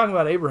mean, I was talking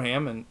about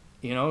Abraham, and,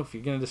 if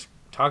you're going to just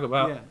talk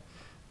about,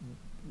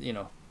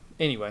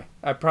 anyway,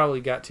 I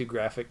probably got too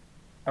graphic.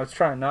 I was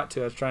trying not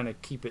to. I was trying to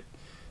keep it,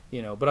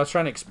 but I was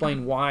trying to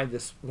explain why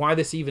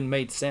this even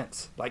made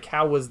sense. Like,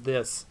 how was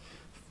this,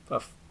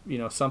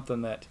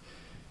 something that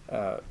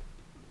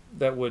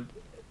would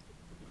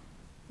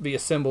be a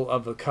symbol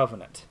of the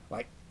covenant?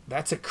 Like,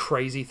 that's a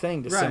crazy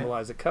thing to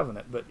symbolize a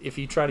covenant. But if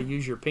you try to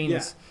use your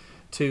penis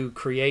to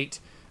create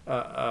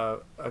a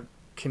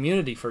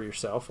community for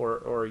yourself,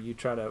 or you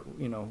try to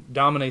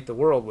dominate the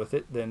world with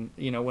it, then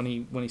when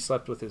he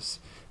slept with his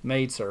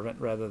maidservant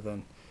rather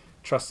than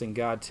trusting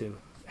God to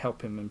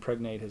help him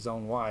impregnate his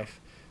own wife,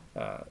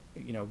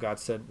 God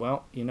said,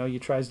 well, you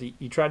tried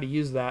to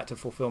use that to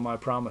fulfill my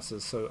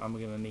promises, so I'm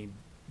going to need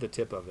the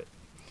tip of it,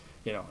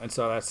 and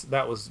so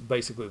that was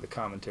basically the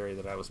commentary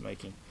that I was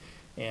making,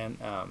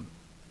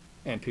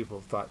 and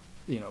people thought,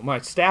 my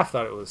staff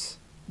thought it was,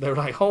 they were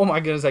like, oh my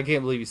goodness, I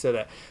can't believe you said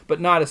that,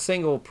 but not a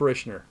single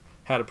parishioner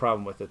had a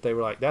problem with it. They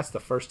were like, that's the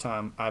first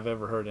time I've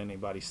ever heard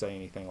anybody say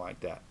anything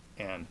like that,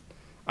 and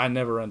I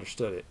never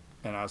understood it.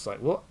 And I was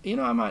like, well,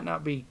 I might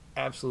not be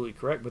absolutely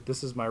correct, but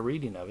this is my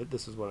reading of it.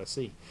 This is what I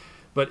see.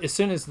 But as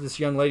soon as this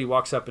young lady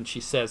walks up and she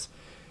says,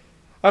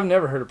 I've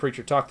never heard a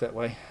preacher talk that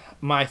way,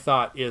 my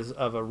thought is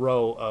of a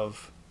row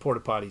of porta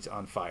potties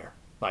on fire.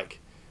 Like,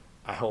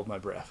 I hold my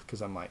breath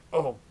because I'm like,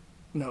 oh,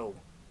 no.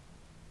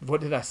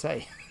 What did I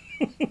say?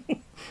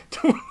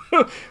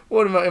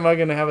 What am I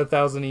going to have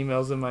 1,000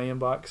 emails in my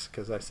inbox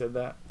because I said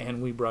that?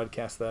 And we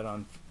broadcast that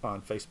on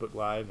Facebook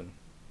Live and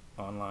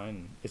online.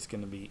 And it's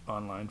going to be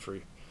online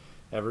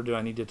forever. Do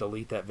I need to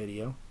delete that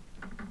video?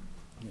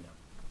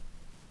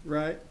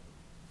 Right.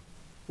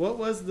 What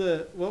was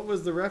the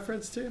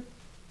reference to?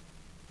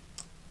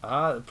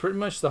 Pretty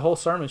much the whole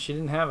sermon. She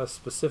didn't have a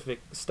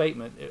specific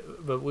statement,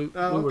 but we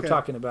were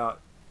talking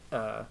about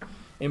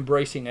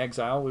embracing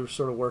exile. We were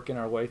sort of working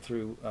our way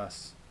through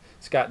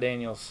Scott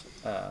Daniels'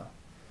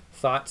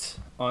 thoughts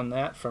on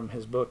that from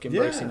his book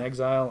Embracing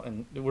Exile,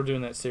 and we're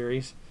doing that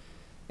series.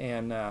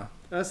 And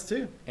us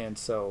too. And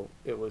so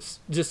it was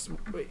just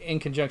in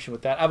conjunction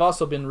with that. I've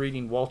also been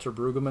reading Walter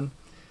Brueggemann,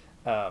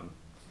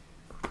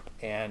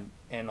 and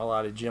a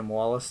lot of Jim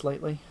Wallace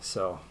lately.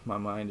 So my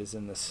mind is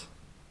in this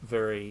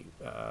very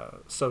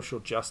social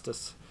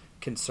justice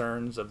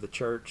concerns of the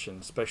church,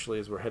 and especially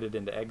as we're headed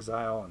into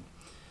exile. And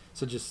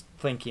so just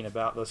thinking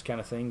about those kind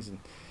of things,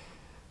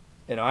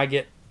 and I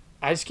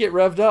just get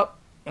revved up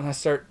and I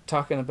start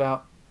talking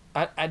about.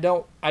 I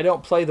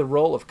don't play the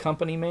role of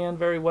company man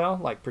very well,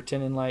 like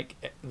pretending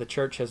like the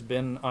church has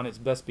been on its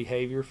best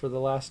behavior for the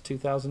last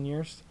 2,000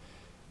 years,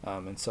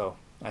 and so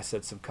I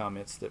said some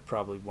comments that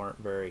probably weren't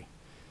very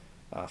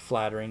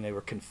flattering. They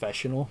were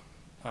confessional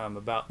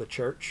about the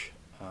church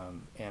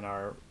and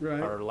our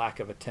lack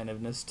of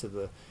attentiveness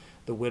to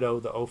the widow,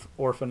 the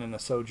orphan, and the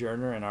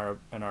sojourner, and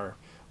our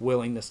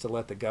willingness to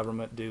let the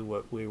government do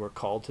what we were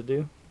called to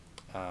do,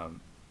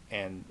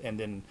 and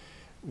then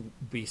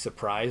be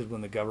surprised when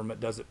the government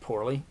does it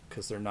poorly,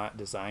 because they're not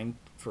designed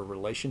for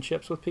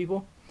relationships with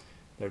people.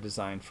 They're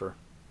designed for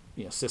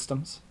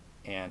systems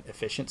and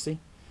efficiency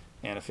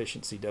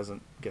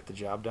doesn't get the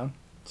job done.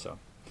 So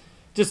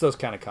just those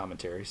kind of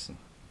commentaries.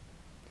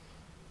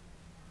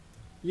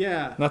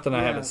 Nothing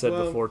I haven't said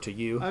before to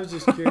you. I was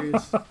just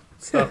curious.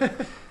 So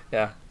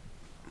yeah,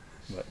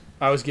 but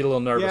I always get a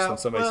little nervous when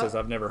somebody says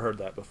I've never heard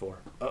that before.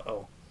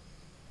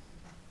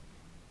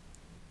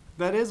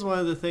 That is one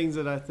of the things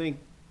that I think,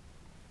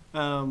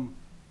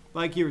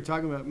 like you were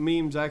talking about,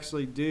 memes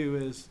actually do,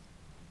 is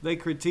they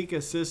critique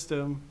a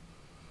system,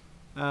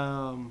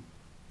 and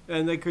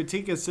they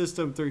critique a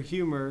system through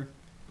humor,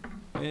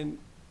 and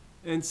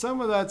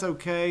some of that's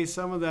okay,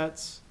 some of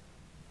that's,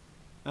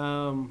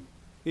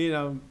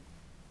 maybe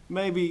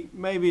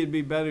it'd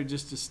be better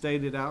just to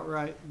state it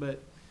outright, but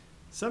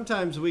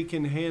sometimes we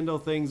can handle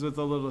things with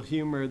a little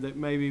humor that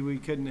maybe we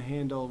couldn't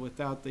handle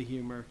without the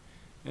humor.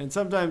 And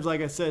sometimes,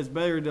 like I said, it's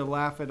better to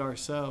laugh at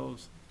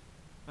ourselves,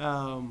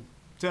 to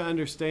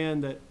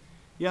understand that,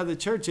 the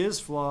church is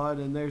flawed,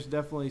 and there's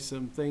definitely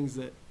some things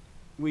that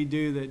we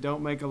do that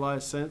don't make a lot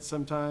of sense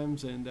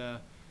sometimes. And,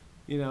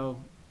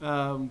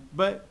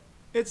 but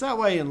it's that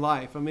way in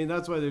life. I mean,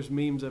 that's why there's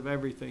memes of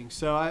everything.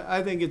 So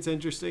I think it's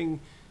interesting,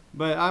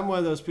 but I'm one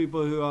of those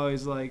people who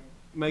always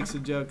makes a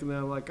joke, and then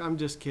I'm like, I'm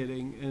just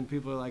kidding. And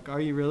people are like,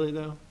 are you really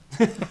though?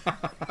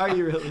 Are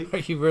you really? Are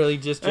you really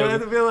just joking?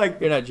 And I feel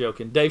like you're not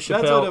joking. Dave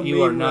Chappelle,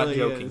 you are not really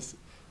joking. Is.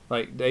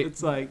 Like Dave,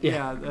 it's like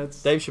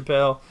that's Dave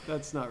Chappelle.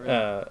 That's not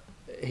right.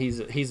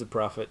 He's a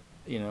prophet.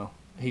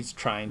 He's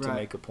trying to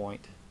make a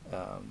point.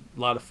 A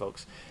lot of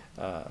folks,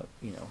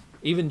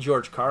 even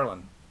George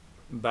Carlin,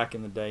 back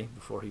in the day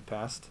before he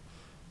passed,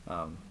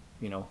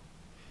 he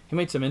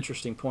made some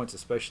interesting points,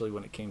 especially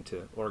when it came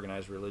to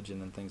organized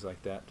religion and things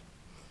like that.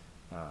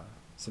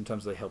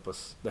 Sometimes they help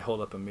us. They hold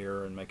up a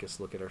mirror and make us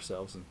look at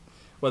ourselves, and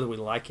whether we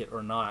like it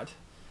or not,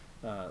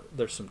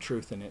 there's some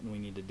truth in it, and we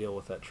need to deal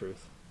with that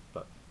truth.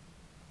 But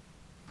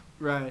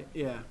right,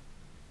 yeah.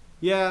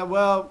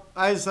 Well,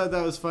 I just thought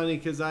that was funny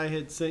because I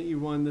had sent you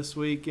one this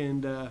week,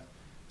 and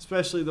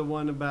especially the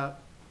one about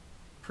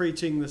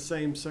preaching the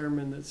same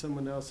sermon that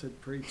someone else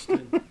had preached,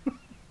 and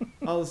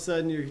all of a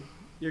sudden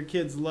your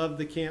kids loved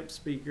the camp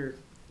speaker,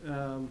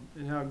 and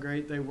how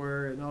great they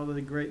were, and all the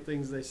great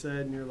things they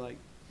said, and you're like,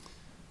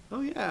 oh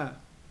yeah,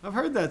 I've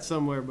heard that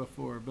somewhere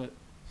before. But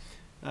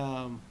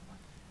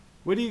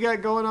what do you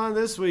got going on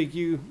this week?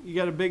 You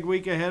got a big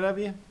week ahead of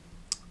you?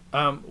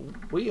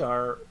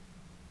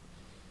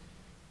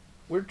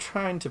 We're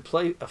trying to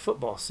play a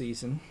football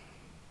season.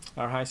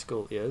 Our high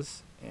school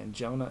is, and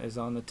Jonah is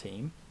on the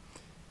team,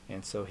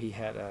 and so he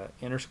had a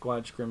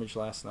inter-squad scrimmage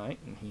last night,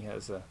 and he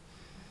has his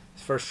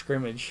first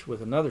scrimmage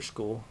with another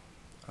school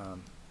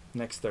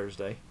next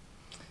Thursday.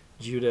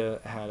 Judah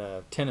had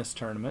a tennis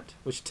tournament,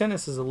 which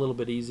tennis is a little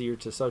bit easier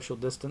to social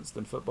distance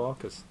than football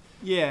because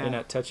you're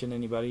not touching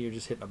anybody. You're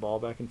just hitting a ball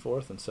back and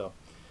forth. And so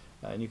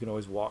and you can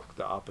always walk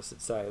the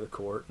opposite side of the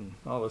court and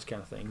all those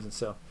kind of things. And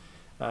so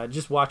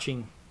just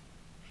watching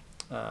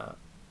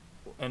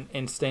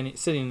and sitting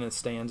in the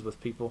stands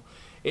with people,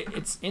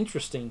 it's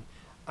interesting.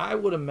 I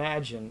would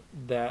imagine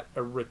that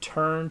a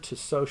return to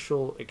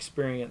social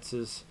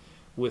experiences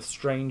with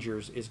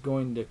strangers is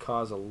going to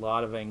cause a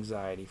lot of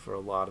anxiety for a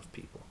lot of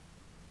people.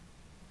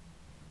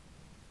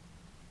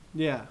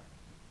 Yeah.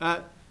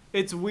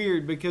 It's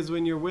weird because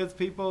when you're with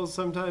people,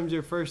 sometimes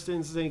your first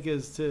instinct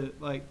is to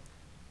like,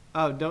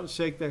 oh, don't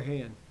shake their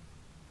hand.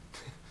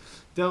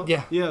 Don't,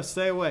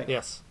 stay away.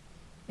 Yes.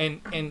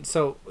 And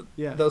so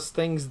those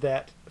things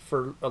that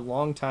for a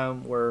long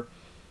time were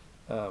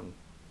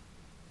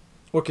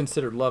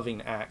considered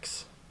loving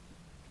acts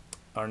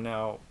are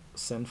now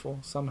sinful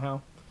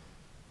somehow.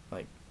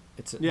 Like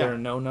there are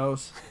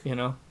no-nos, you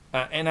know.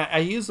 And I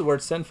use the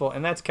word sinful,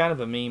 and that's kind of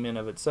a meme in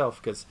of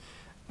itself because,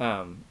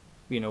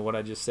 you know, what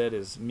I just said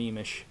is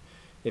meme-ish,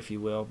 if you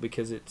will,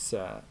 because it's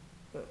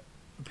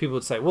people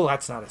would say, well,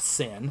 that's not a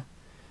sin,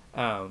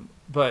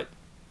 but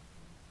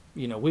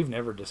you know, we've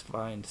never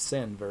defined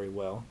sin very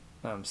well.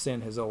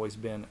 Sin has always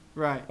been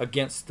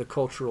against the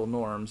cultural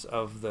norms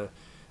of the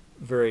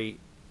very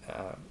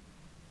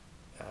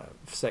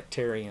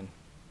sectarian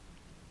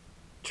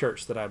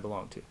church that I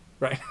belong to,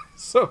 right?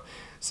 So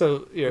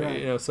you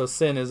know, so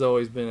sin has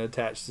always been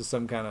attached to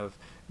some kind of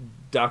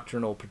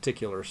doctrinal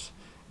particulars,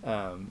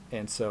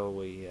 and so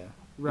we, you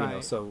know,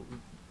 so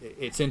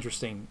it's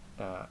interesting.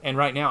 And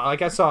right now,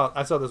 like I saw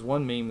this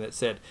one meme that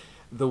said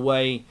the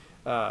way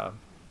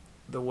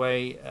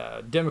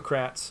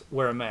Democrats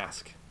wear a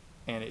mask,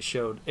 and it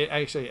showed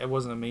it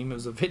wasn't a meme, it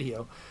was a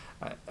video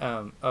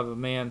of a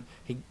man.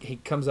 He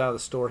comes out of the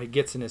store, he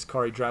gets in his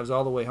car, he drives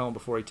all the way home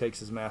before he takes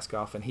his mask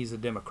off, and he's a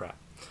Democrat.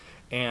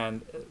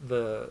 And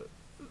the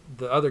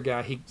other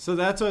guy, so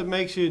that's what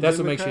makes you what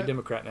makes you a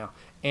Democrat now.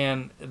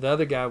 And the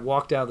other guy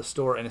walked out of the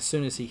store, and as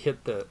soon as he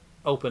hit the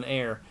open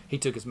air, he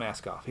took his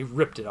mask off. He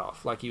ripped it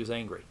off like he was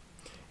angry.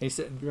 And he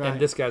said, and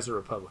this guy's a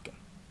Republican.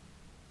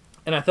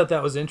 And I thought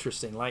that was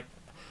interesting. Like,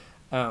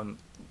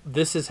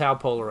 this is how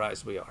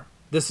polarized we are.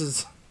 This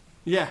is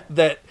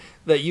that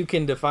you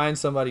can define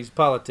somebody's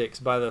politics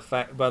by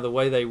the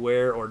way they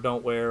wear or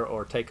don't wear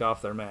or take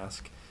off their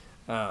mask.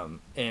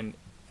 And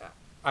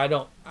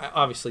I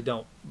obviously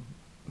don't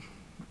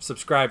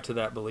subscribe to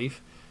that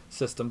belief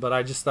system, but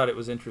I just thought it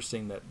was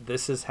interesting that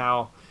this is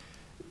how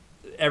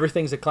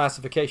everything's a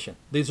classification.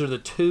 These are the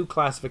two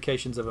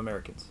classifications of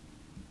Americans,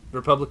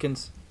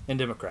 Republicans and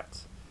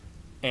Democrats.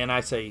 And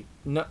I say,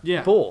 no,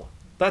 bull.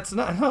 That's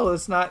not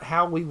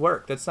how we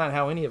work. That's not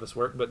how any of us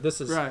work. But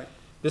this is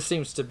this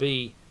seems to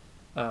be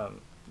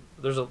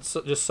there's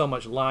just so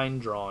much line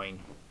drawing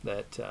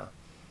that,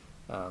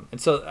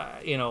 and so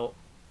you know,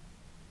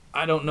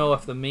 I don't know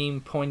if the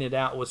meme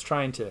was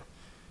trying to,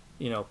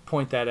 you know,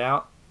 point that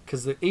out,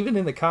 because even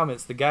in the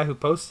comments, the guy who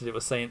posted it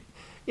was saying,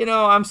 you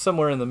know, I'm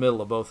somewhere in the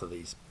middle of both of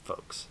these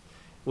folks,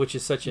 which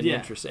is such an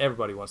interest.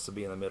 Everybody wants to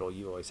be in the middle.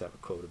 You always have a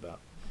quote about,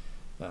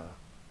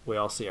 we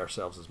all see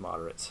ourselves as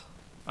moderates.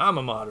 I'm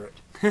a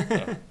moderate.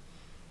 Yeah.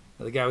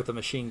 The guy with the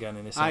machine gun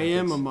in his hand. I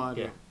am a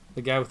moderate. Yeah.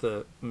 The guy with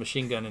the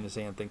machine gun in his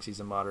hand thinks he's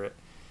a moderate.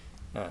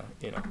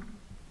 You know.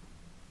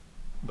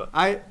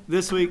 But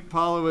this week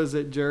Paula was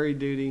at jury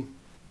duty,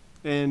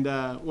 and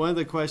one of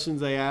the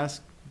questions they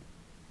ask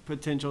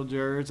potential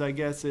jurors, I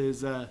guess,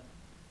 is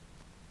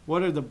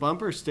what are the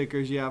bumper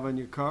stickers you have on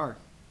your car?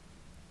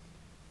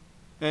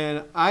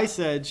 And I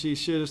said she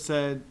should have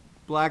said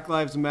Black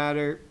Lives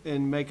Matter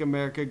and Make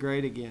America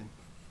Great Again.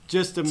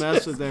 Just to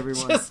mess with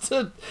everyone.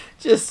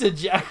 Just to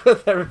jack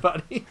with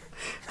everybody.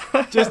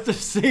 Just to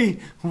see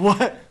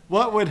what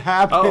would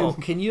happen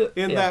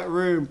in that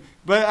room.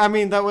 But, I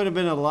mean, that would have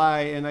been a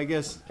lie. And I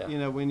guess, you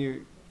know, when you're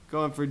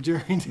going for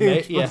jury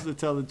duty, you're supposed to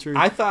tell the truth.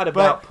 I thought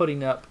about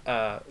putting up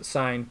a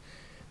sign.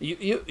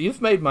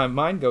 You've made my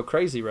mind go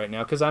crazy right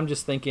now, because I'm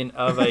just thinking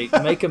of a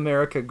Make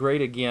America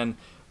Great Again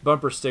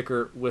bumper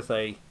sticker with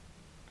a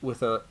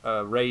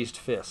raised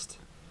fist.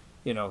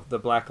 You know, the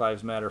Black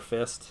Lives Matter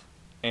fist.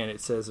 And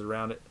it says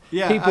around it,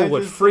 people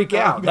would freak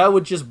out. That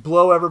would just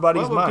blow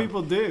everybody's mind. What would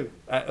people do?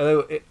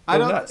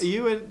 Nuts.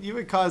 You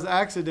would cause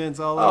accidents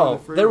all over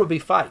the freeway. There would be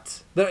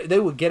fights. They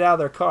would get out of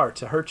their car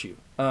to hurt you.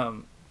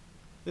 You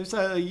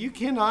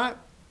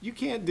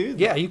can't do that.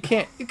 Yeah, you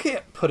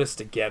can't put us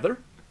together.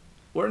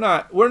 We're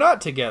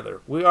not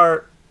together. We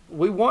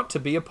want to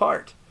be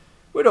apart.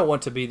 We don't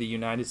want to be the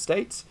United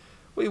States.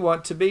 We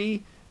want to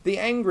be the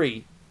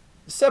angry,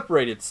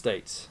 separated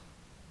states.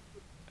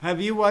 Have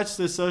you watched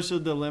The Social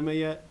Dilemma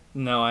yet?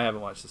 No, I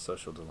haven't watched The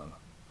Social Dilemma.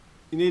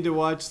 You need to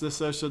watch The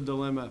Social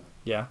Dilemma.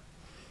 Yeah.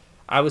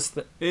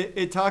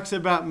 It talks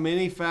about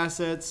many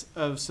facets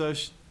of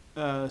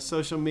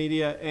social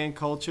media and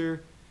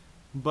culture,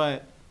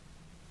 but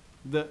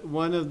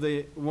one of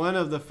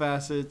the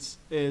facets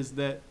is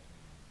that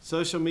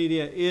social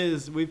media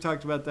we've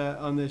talked about that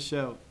on this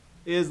show,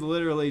 is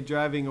literally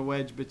driving a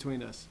wedge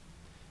between us.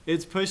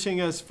 It's pushing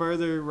us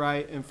further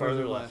right and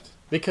further left.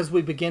 Because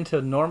we begin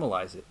to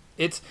normalize it.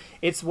 It's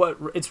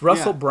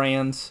Russell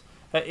Brand's.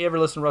 You ever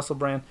listen to Russell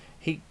Brand?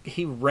 He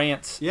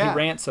rants. He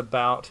rants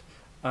about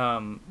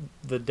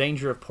the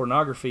danger of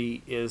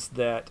pornography is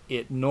that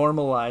it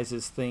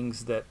normalizes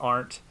things that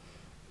aren't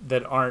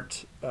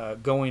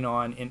going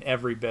on in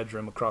every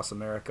bedroom across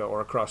America or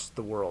across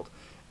the world.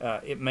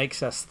 it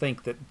makes us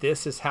think that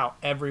this is how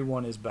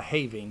everyone is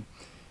behaving,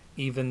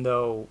 even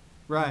though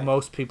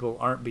most people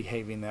aren't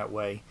behaving that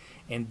way.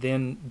 And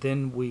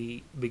then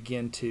we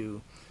begin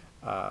to,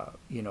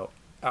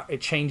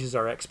 it changes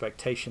our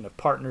expectation of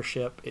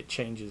partnership. It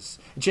changes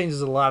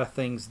a lot of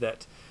things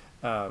that,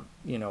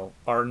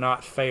 are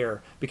not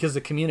fair, because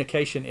the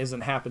communication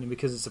isn't happening,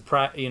 because it's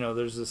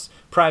there's this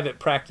private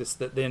practice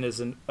that then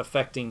isn't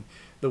affecting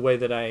the way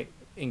that I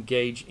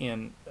engage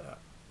in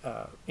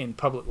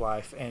public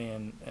life,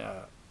 and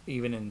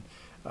even in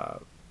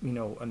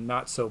a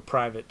not so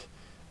private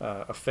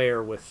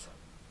affair with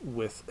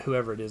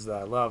whoever it is that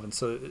I love. And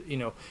so,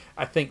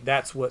 I think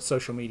that's what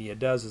social media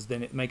does, is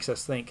then it makes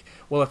us think,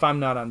 well, if I'm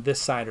not on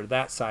this side or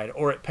that side,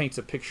 or it paints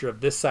a picture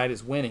of this side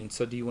is winning,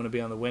 so do you want to be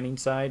on the winning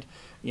side,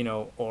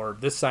 or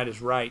this side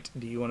is right,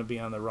 do you want to be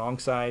on the wrong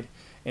side?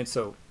 And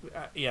so,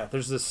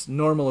 there's this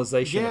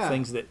normalization of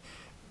things that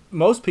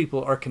most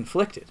people are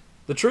conflicted.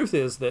 The truth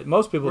is that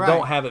most people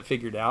don't have it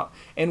figured out,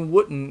 and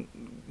wouldn't,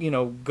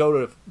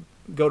 go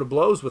to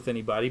blows with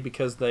anybody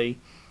because they're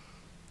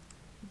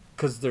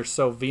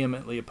so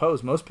vehemently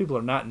opposed. Most people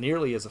are not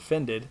nearly as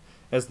offended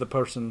as the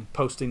person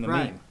posting the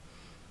meme.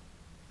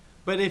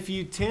 But if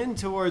you tend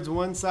towards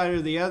one side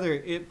or the other,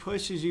 it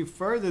pushes you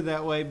further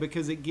that way,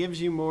 because it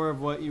gives you more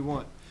of what you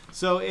want.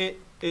 So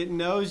it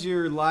knows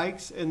your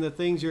likes and the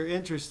things you're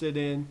interested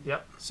in.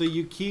 Yep. So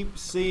you keep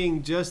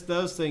seeing just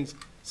those things.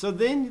 So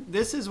then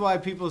this is why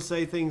people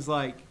say things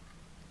like,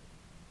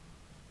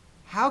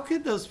 how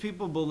could those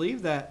people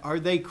believe that?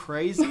 Are they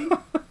crazy?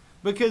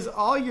 Because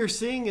all you're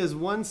seeing is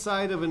one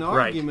side of an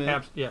argument.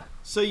 Right. Yeah.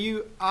 So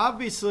you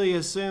obviously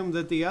assume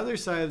that the other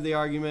side of the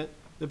argument,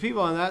 the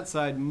people on that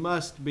side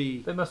must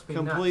be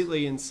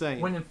completely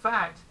insane. When in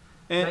fact,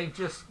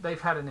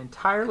 they've had an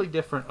entirely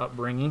different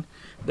upbringing.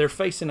 They're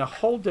facing a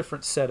whole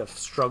different set of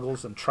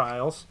struggles and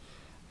trials.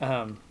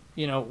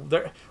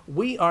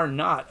 We are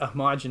not a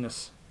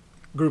homogenous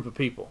group of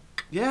people.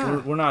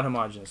 Yeah. We're not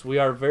homogenous. We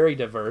are very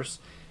diverse,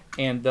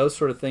 and those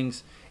sort of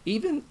things.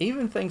 Even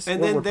things.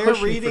 And then they're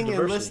reading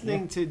and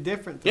listening to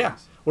different things. Yeah,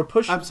 we're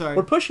pushing. I'm sorry.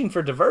 We're pushing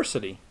for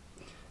diversity,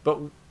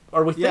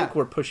 we think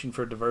we're pushing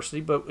for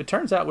diversity, but it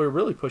turns out we're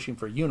really pushing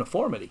for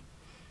uniformity,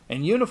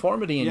 and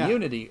uniformity and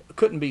unity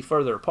couldn't be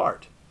further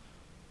apart,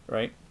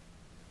 right?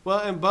 Well,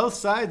 and both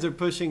sides are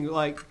pushing,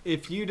 like,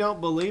 if you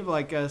don't believe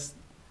like us,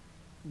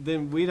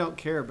 then we don't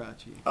care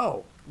about you.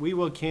 Oh, we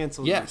will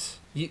cancel you. Yes,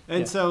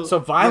 so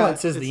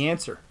violence is the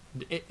answer.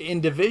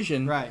 In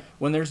division, right?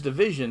 When there's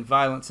division,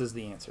 violence is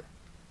the answer.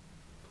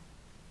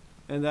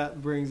 And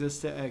that brings us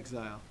to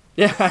exile.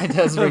 Yeah, it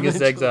does bring us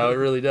to exile. It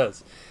really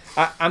does.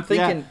 I'm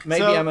thinking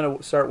maybe I'm going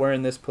to start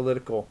wearing this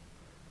political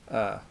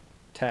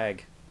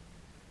tag.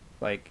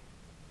 Like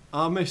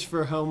Amish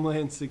for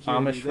Homeland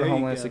Security. Amish for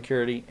Homeland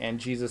Security,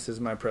 and Jesus is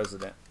my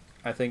president.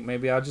 I think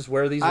maybe I'll just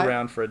wear these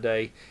around for a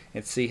day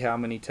and see how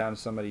many times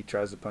somebody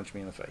tries to punch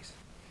me in the face.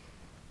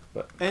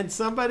 And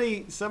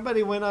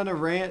somebody went on a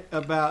rant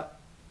about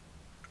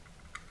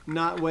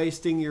not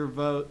wasting your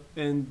vote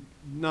and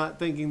not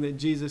thinking that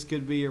Jesus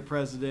could be your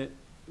president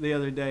the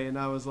other day, and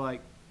I was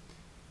like,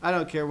 I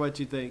don't care what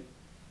you think.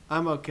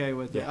 I'm okay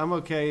with it. I'm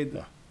okay,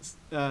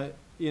 I'm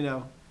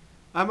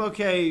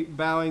okay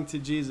bowing to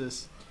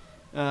Jesus.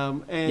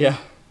 If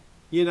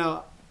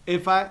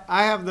I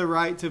have the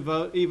right to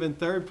vote even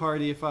third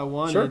party if I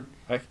wanted.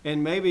 Sure.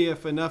 And maybe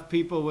if enough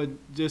people would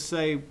just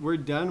say, we're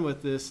done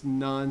with this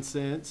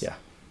nonsense. Yeah.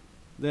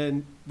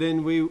 Then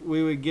we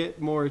would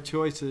get more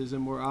choices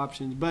and more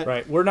options.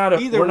 But we're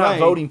not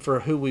voting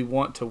for who we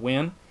want to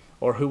win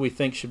or who we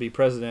think should be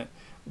president.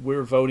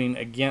 We're voting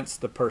against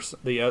the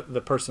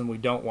person we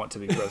don't want to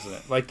be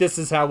president. Like, this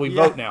is how we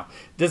vote now.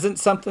 Doesn't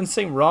something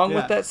seem wrong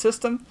with that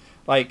system?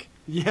 Like,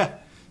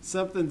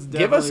 something's definitely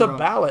give us a wrong.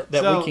 Ballot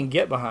that we can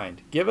get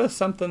behind. Give us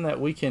something that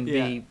we can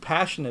be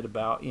passionate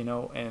about,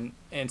 and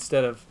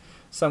instead of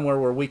somewhere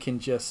where we can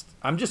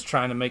I'm just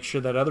trying to make sure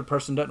that other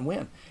person doesn't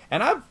win.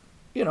 And I've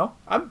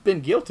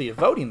been guilty of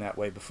voting that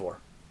way before.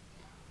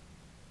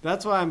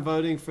 That's why I'm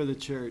voting for the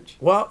church.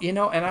 Well, and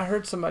I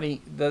heard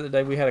somebody the other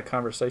day, we had a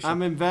conversation.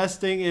 I'm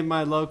investing in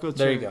my local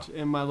church,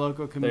 in my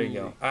local community.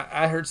 There you go.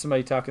 I heard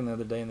somebody talking the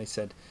other day, and they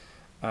said,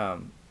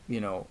 well,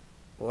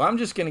 I'm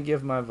just going to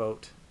give my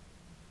vote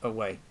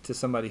away to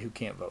somebody who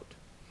can't vote.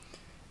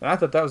 And I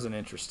thought that was an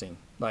interesting,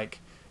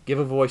 give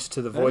a voice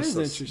to the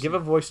voiceless. Give a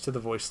voice to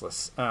the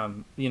voiceless.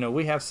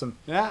 We have some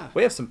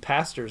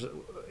pastors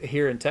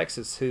here in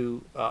Texas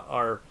who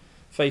are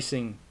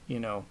facing,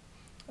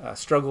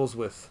 struggles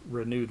with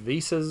renewed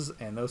visas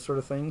and those sort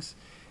of things,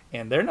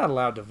 and they're not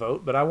allowed to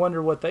vote. But I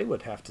wonder what they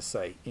would have to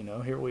say.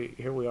 Here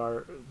we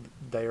are.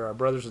 They are our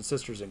brothers and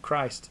sisters in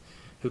Christ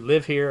who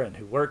live here and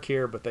who work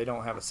here, but they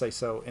don't have a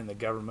say-so in the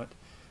government.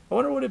 I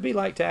wonder what it'd be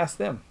like to ask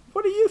them,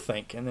 what do you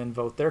think, and then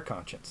vote their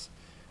conscience.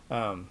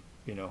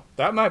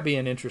 That might be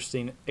an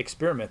interesting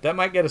experiment. That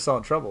might get us all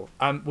in trouble.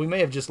 We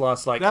may have just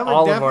lost that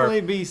would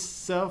definitely be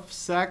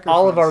self-sacrifice.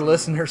 All of our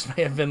listeners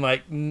may have been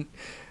like,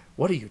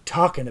 what are you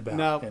talking about?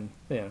 No, and,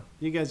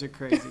 you guys are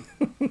crazy.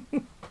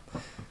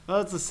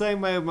 Well, it's the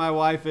same way my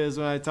wife is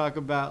when I talk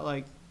about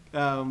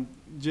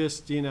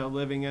just,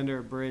 living under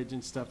a bridge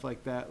and stuff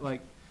like that.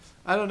 Like,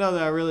 I don't know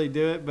that I really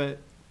do it, but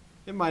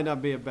it might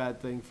not be a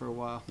bad thing for a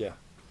while. Yeah.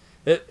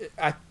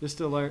 Just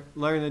to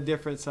learn a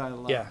different side of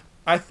life. Yeah.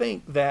 I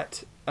think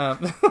that,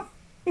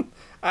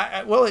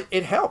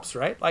 it helps,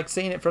 right? Like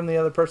seeing it from the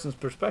other person's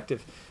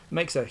perspective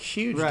makes a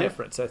huge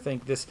difference. I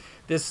think this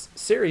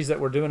series that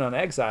we're doing on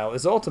exile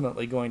is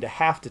ultimately going to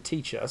have to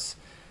teach us,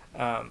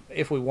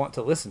 if we want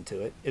to listen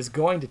to it, is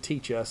going to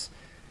teach us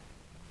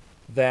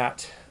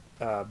that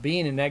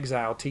being in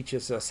exile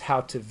teaches us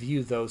how to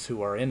view those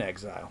who are in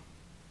exile.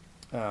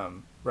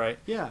 Right?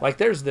 Yeah. Like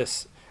there's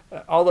this,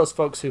 all those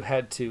folks who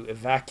had to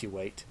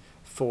evacuate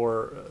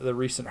for the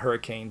recent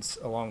hurricanes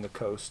along the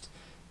coast,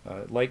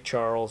 Lake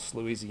Charles,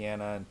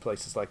 Louisiana, and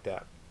places like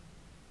that.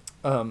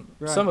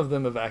 Some of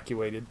them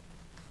evacuated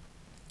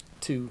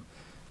to,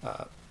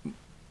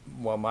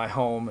 my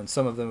home, and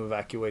some of them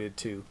evacuated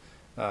to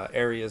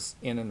areas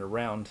in and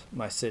around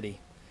my city.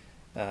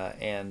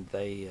 And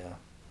they,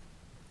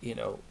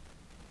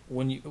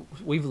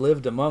 we've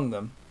lived among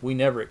them, we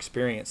never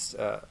experienced,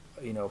 a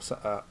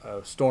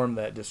storm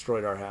that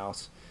destroyed our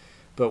house.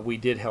 But we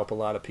did help a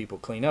lot of people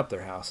clean up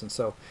their house. And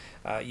so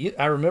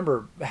I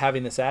remember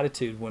having this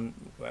attitude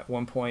at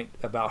one point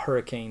about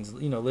hurricanes,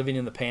 living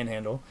in the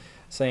Panhandle,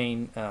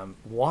 saying,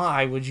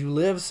 why would you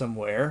live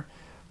somewhere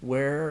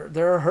where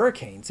there are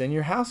hurricanes and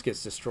your house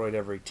gets destroyed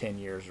every 10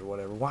 years or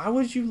whatever? Why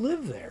would you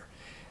live there?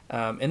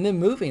 And then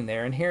moving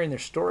there and hearing their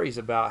stories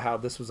about how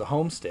this was a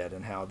homestead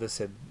and how this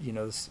had,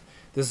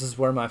 this is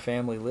where my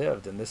family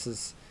lived and this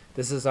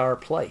is our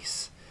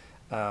place.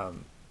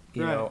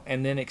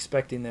 And then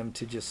expecting them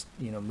to just,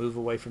 move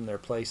away from their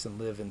place and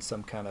live in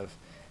some kind of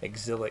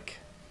exilic,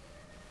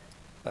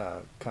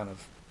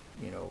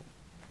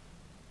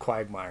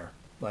 quagmire.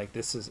 Like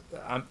this is,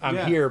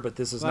 I'm here, but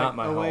this is not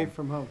my home. Away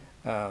from home.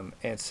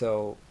 And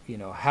so,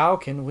 how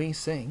can we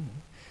sing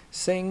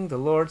the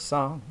Lord's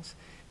songs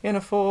in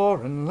a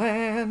foreign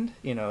land?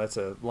 That's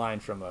a line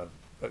from a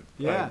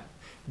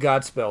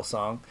Godspell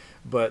song,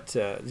 but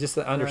just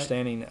the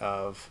understanding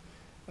of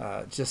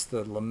just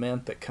the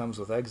lament that comes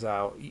with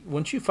exile.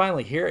 Once you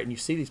finally hear it and you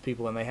see these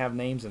people and they have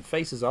names and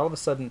faces, all of a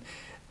sudden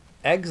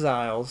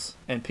exiles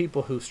and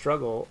people who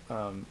struggle,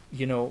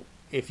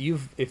 if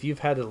you've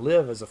had to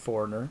live as a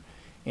foreigner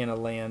in a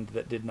land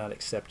that did not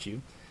accept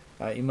you,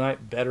 you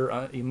might better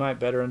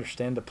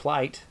understand the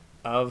plight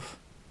of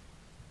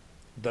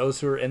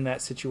those who are in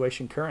that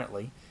situation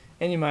currently,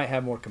 and you might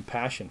have more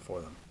compassion for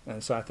them.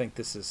 And so I think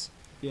this is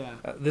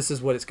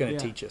what it's going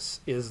to teach us,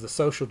 is the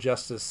social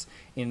justice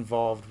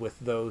involved with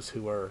those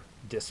who are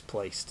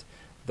displaced,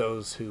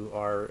 those who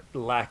are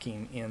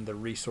lacking in the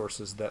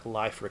resources that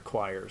life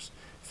requires,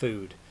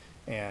 food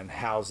and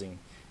housing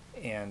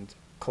and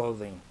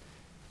clothing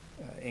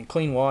and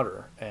clean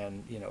water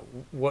and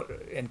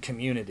and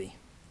community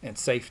and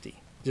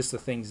safety, just the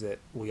things that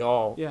we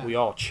all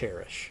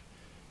cherish.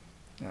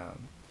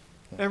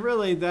 And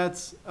really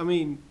what's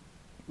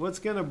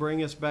going to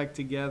bring us back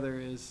together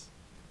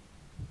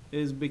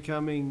is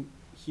becoming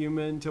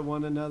human to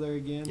one another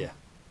again.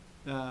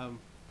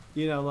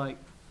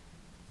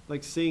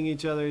 Like seeing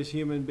each other as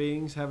human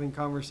beings, having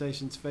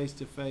conversations face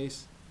to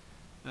face,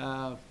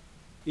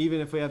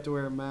 even if we have to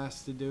wear a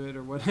mask to do it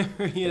or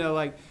whatever.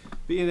 Like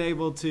being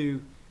able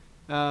to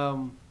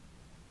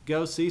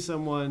go see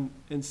someone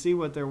and see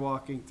what they're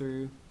walking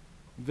through,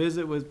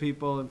 visit with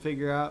people and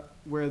figure out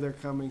where they're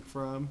coming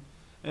from,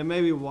 and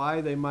maybe why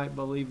they might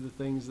believe the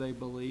things they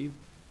believe.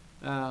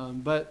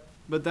 But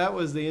that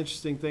was the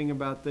interesting thing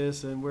about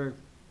this, and we're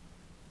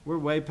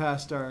way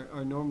past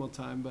our normal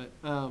time, but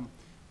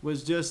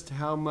was just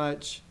how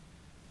much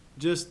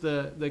just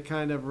the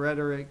kind of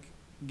rhetoric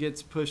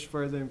gets pushed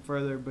further and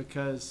further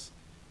because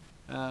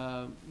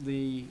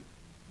the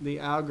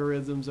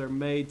algorithms are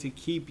made to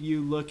keep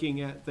you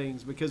looking at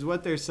things, because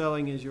what they're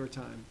selling is your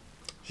time.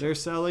 They're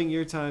selling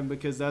your time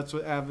because that's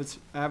what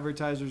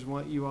advertisers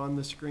want you on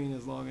the screen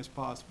as long as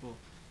possible.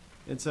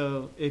 And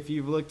so if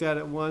you've looked at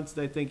it once,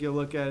 they think you'll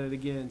look at it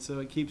again. So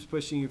it keeps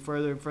pushing you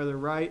further and further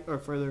right or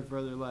further and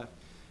further left.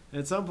 And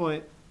at some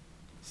point,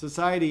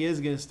 society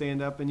is going to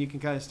stand up, and you can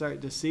kind of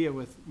start to see it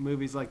with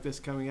movies like this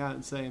coming out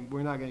and saying,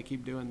 we're not going to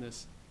keep doing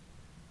this.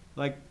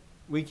 Like,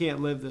 we can't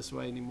live this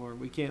way anymore.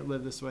 We can't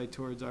live this way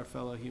towards our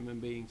fellow human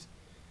beings.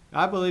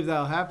 I believe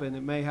that'll happen.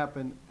 It may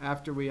happen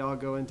after we all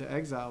go into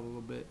exile a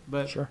little bit,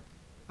 but sure.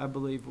 I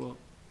believe we'll.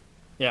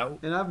 Yeah.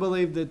 And I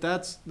believe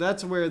that's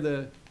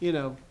where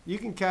you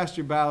can cast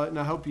your ballot, and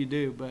I hope you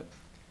do, but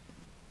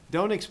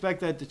don't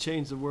expect that to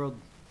change the world.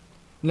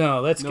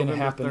 No, that's going to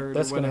happen.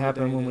 That's going to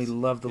happen when we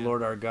love the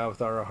Lord our God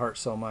with our heart,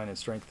 soul, mind, and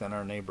strength, and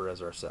our neighbor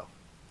as ourselves.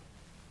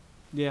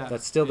 Yeah.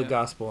 That's still the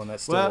gospel, and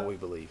that's still what we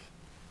believe.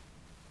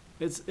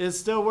 It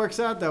still works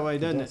out that way,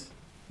 doesn't it?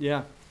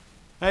 Yeah.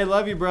 Hey,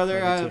 love you, brother.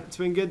 It's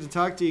been good to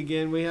talk to you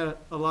again. We had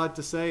a lot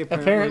to say,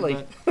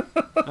 apparently.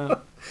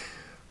 But,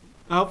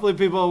 hopefully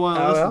people will want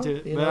to listen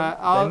to it. But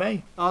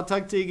I'll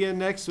talk to you again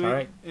next week. All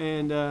right.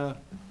 And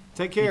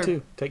take care. You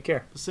too. Take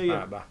care. See you.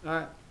 All right, bye. All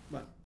right,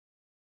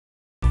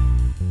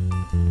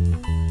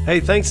 bye. Hey,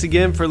 thanks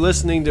again for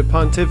listening to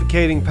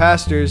Pontificating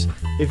Pastors.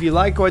 If you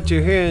like what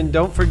you're hearing,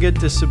 don't forget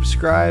to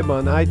subscribe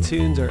on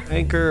iTunes or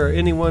Anchor or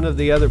any one of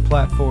the other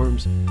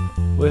platforms.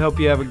 We hope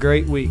you have a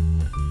great week.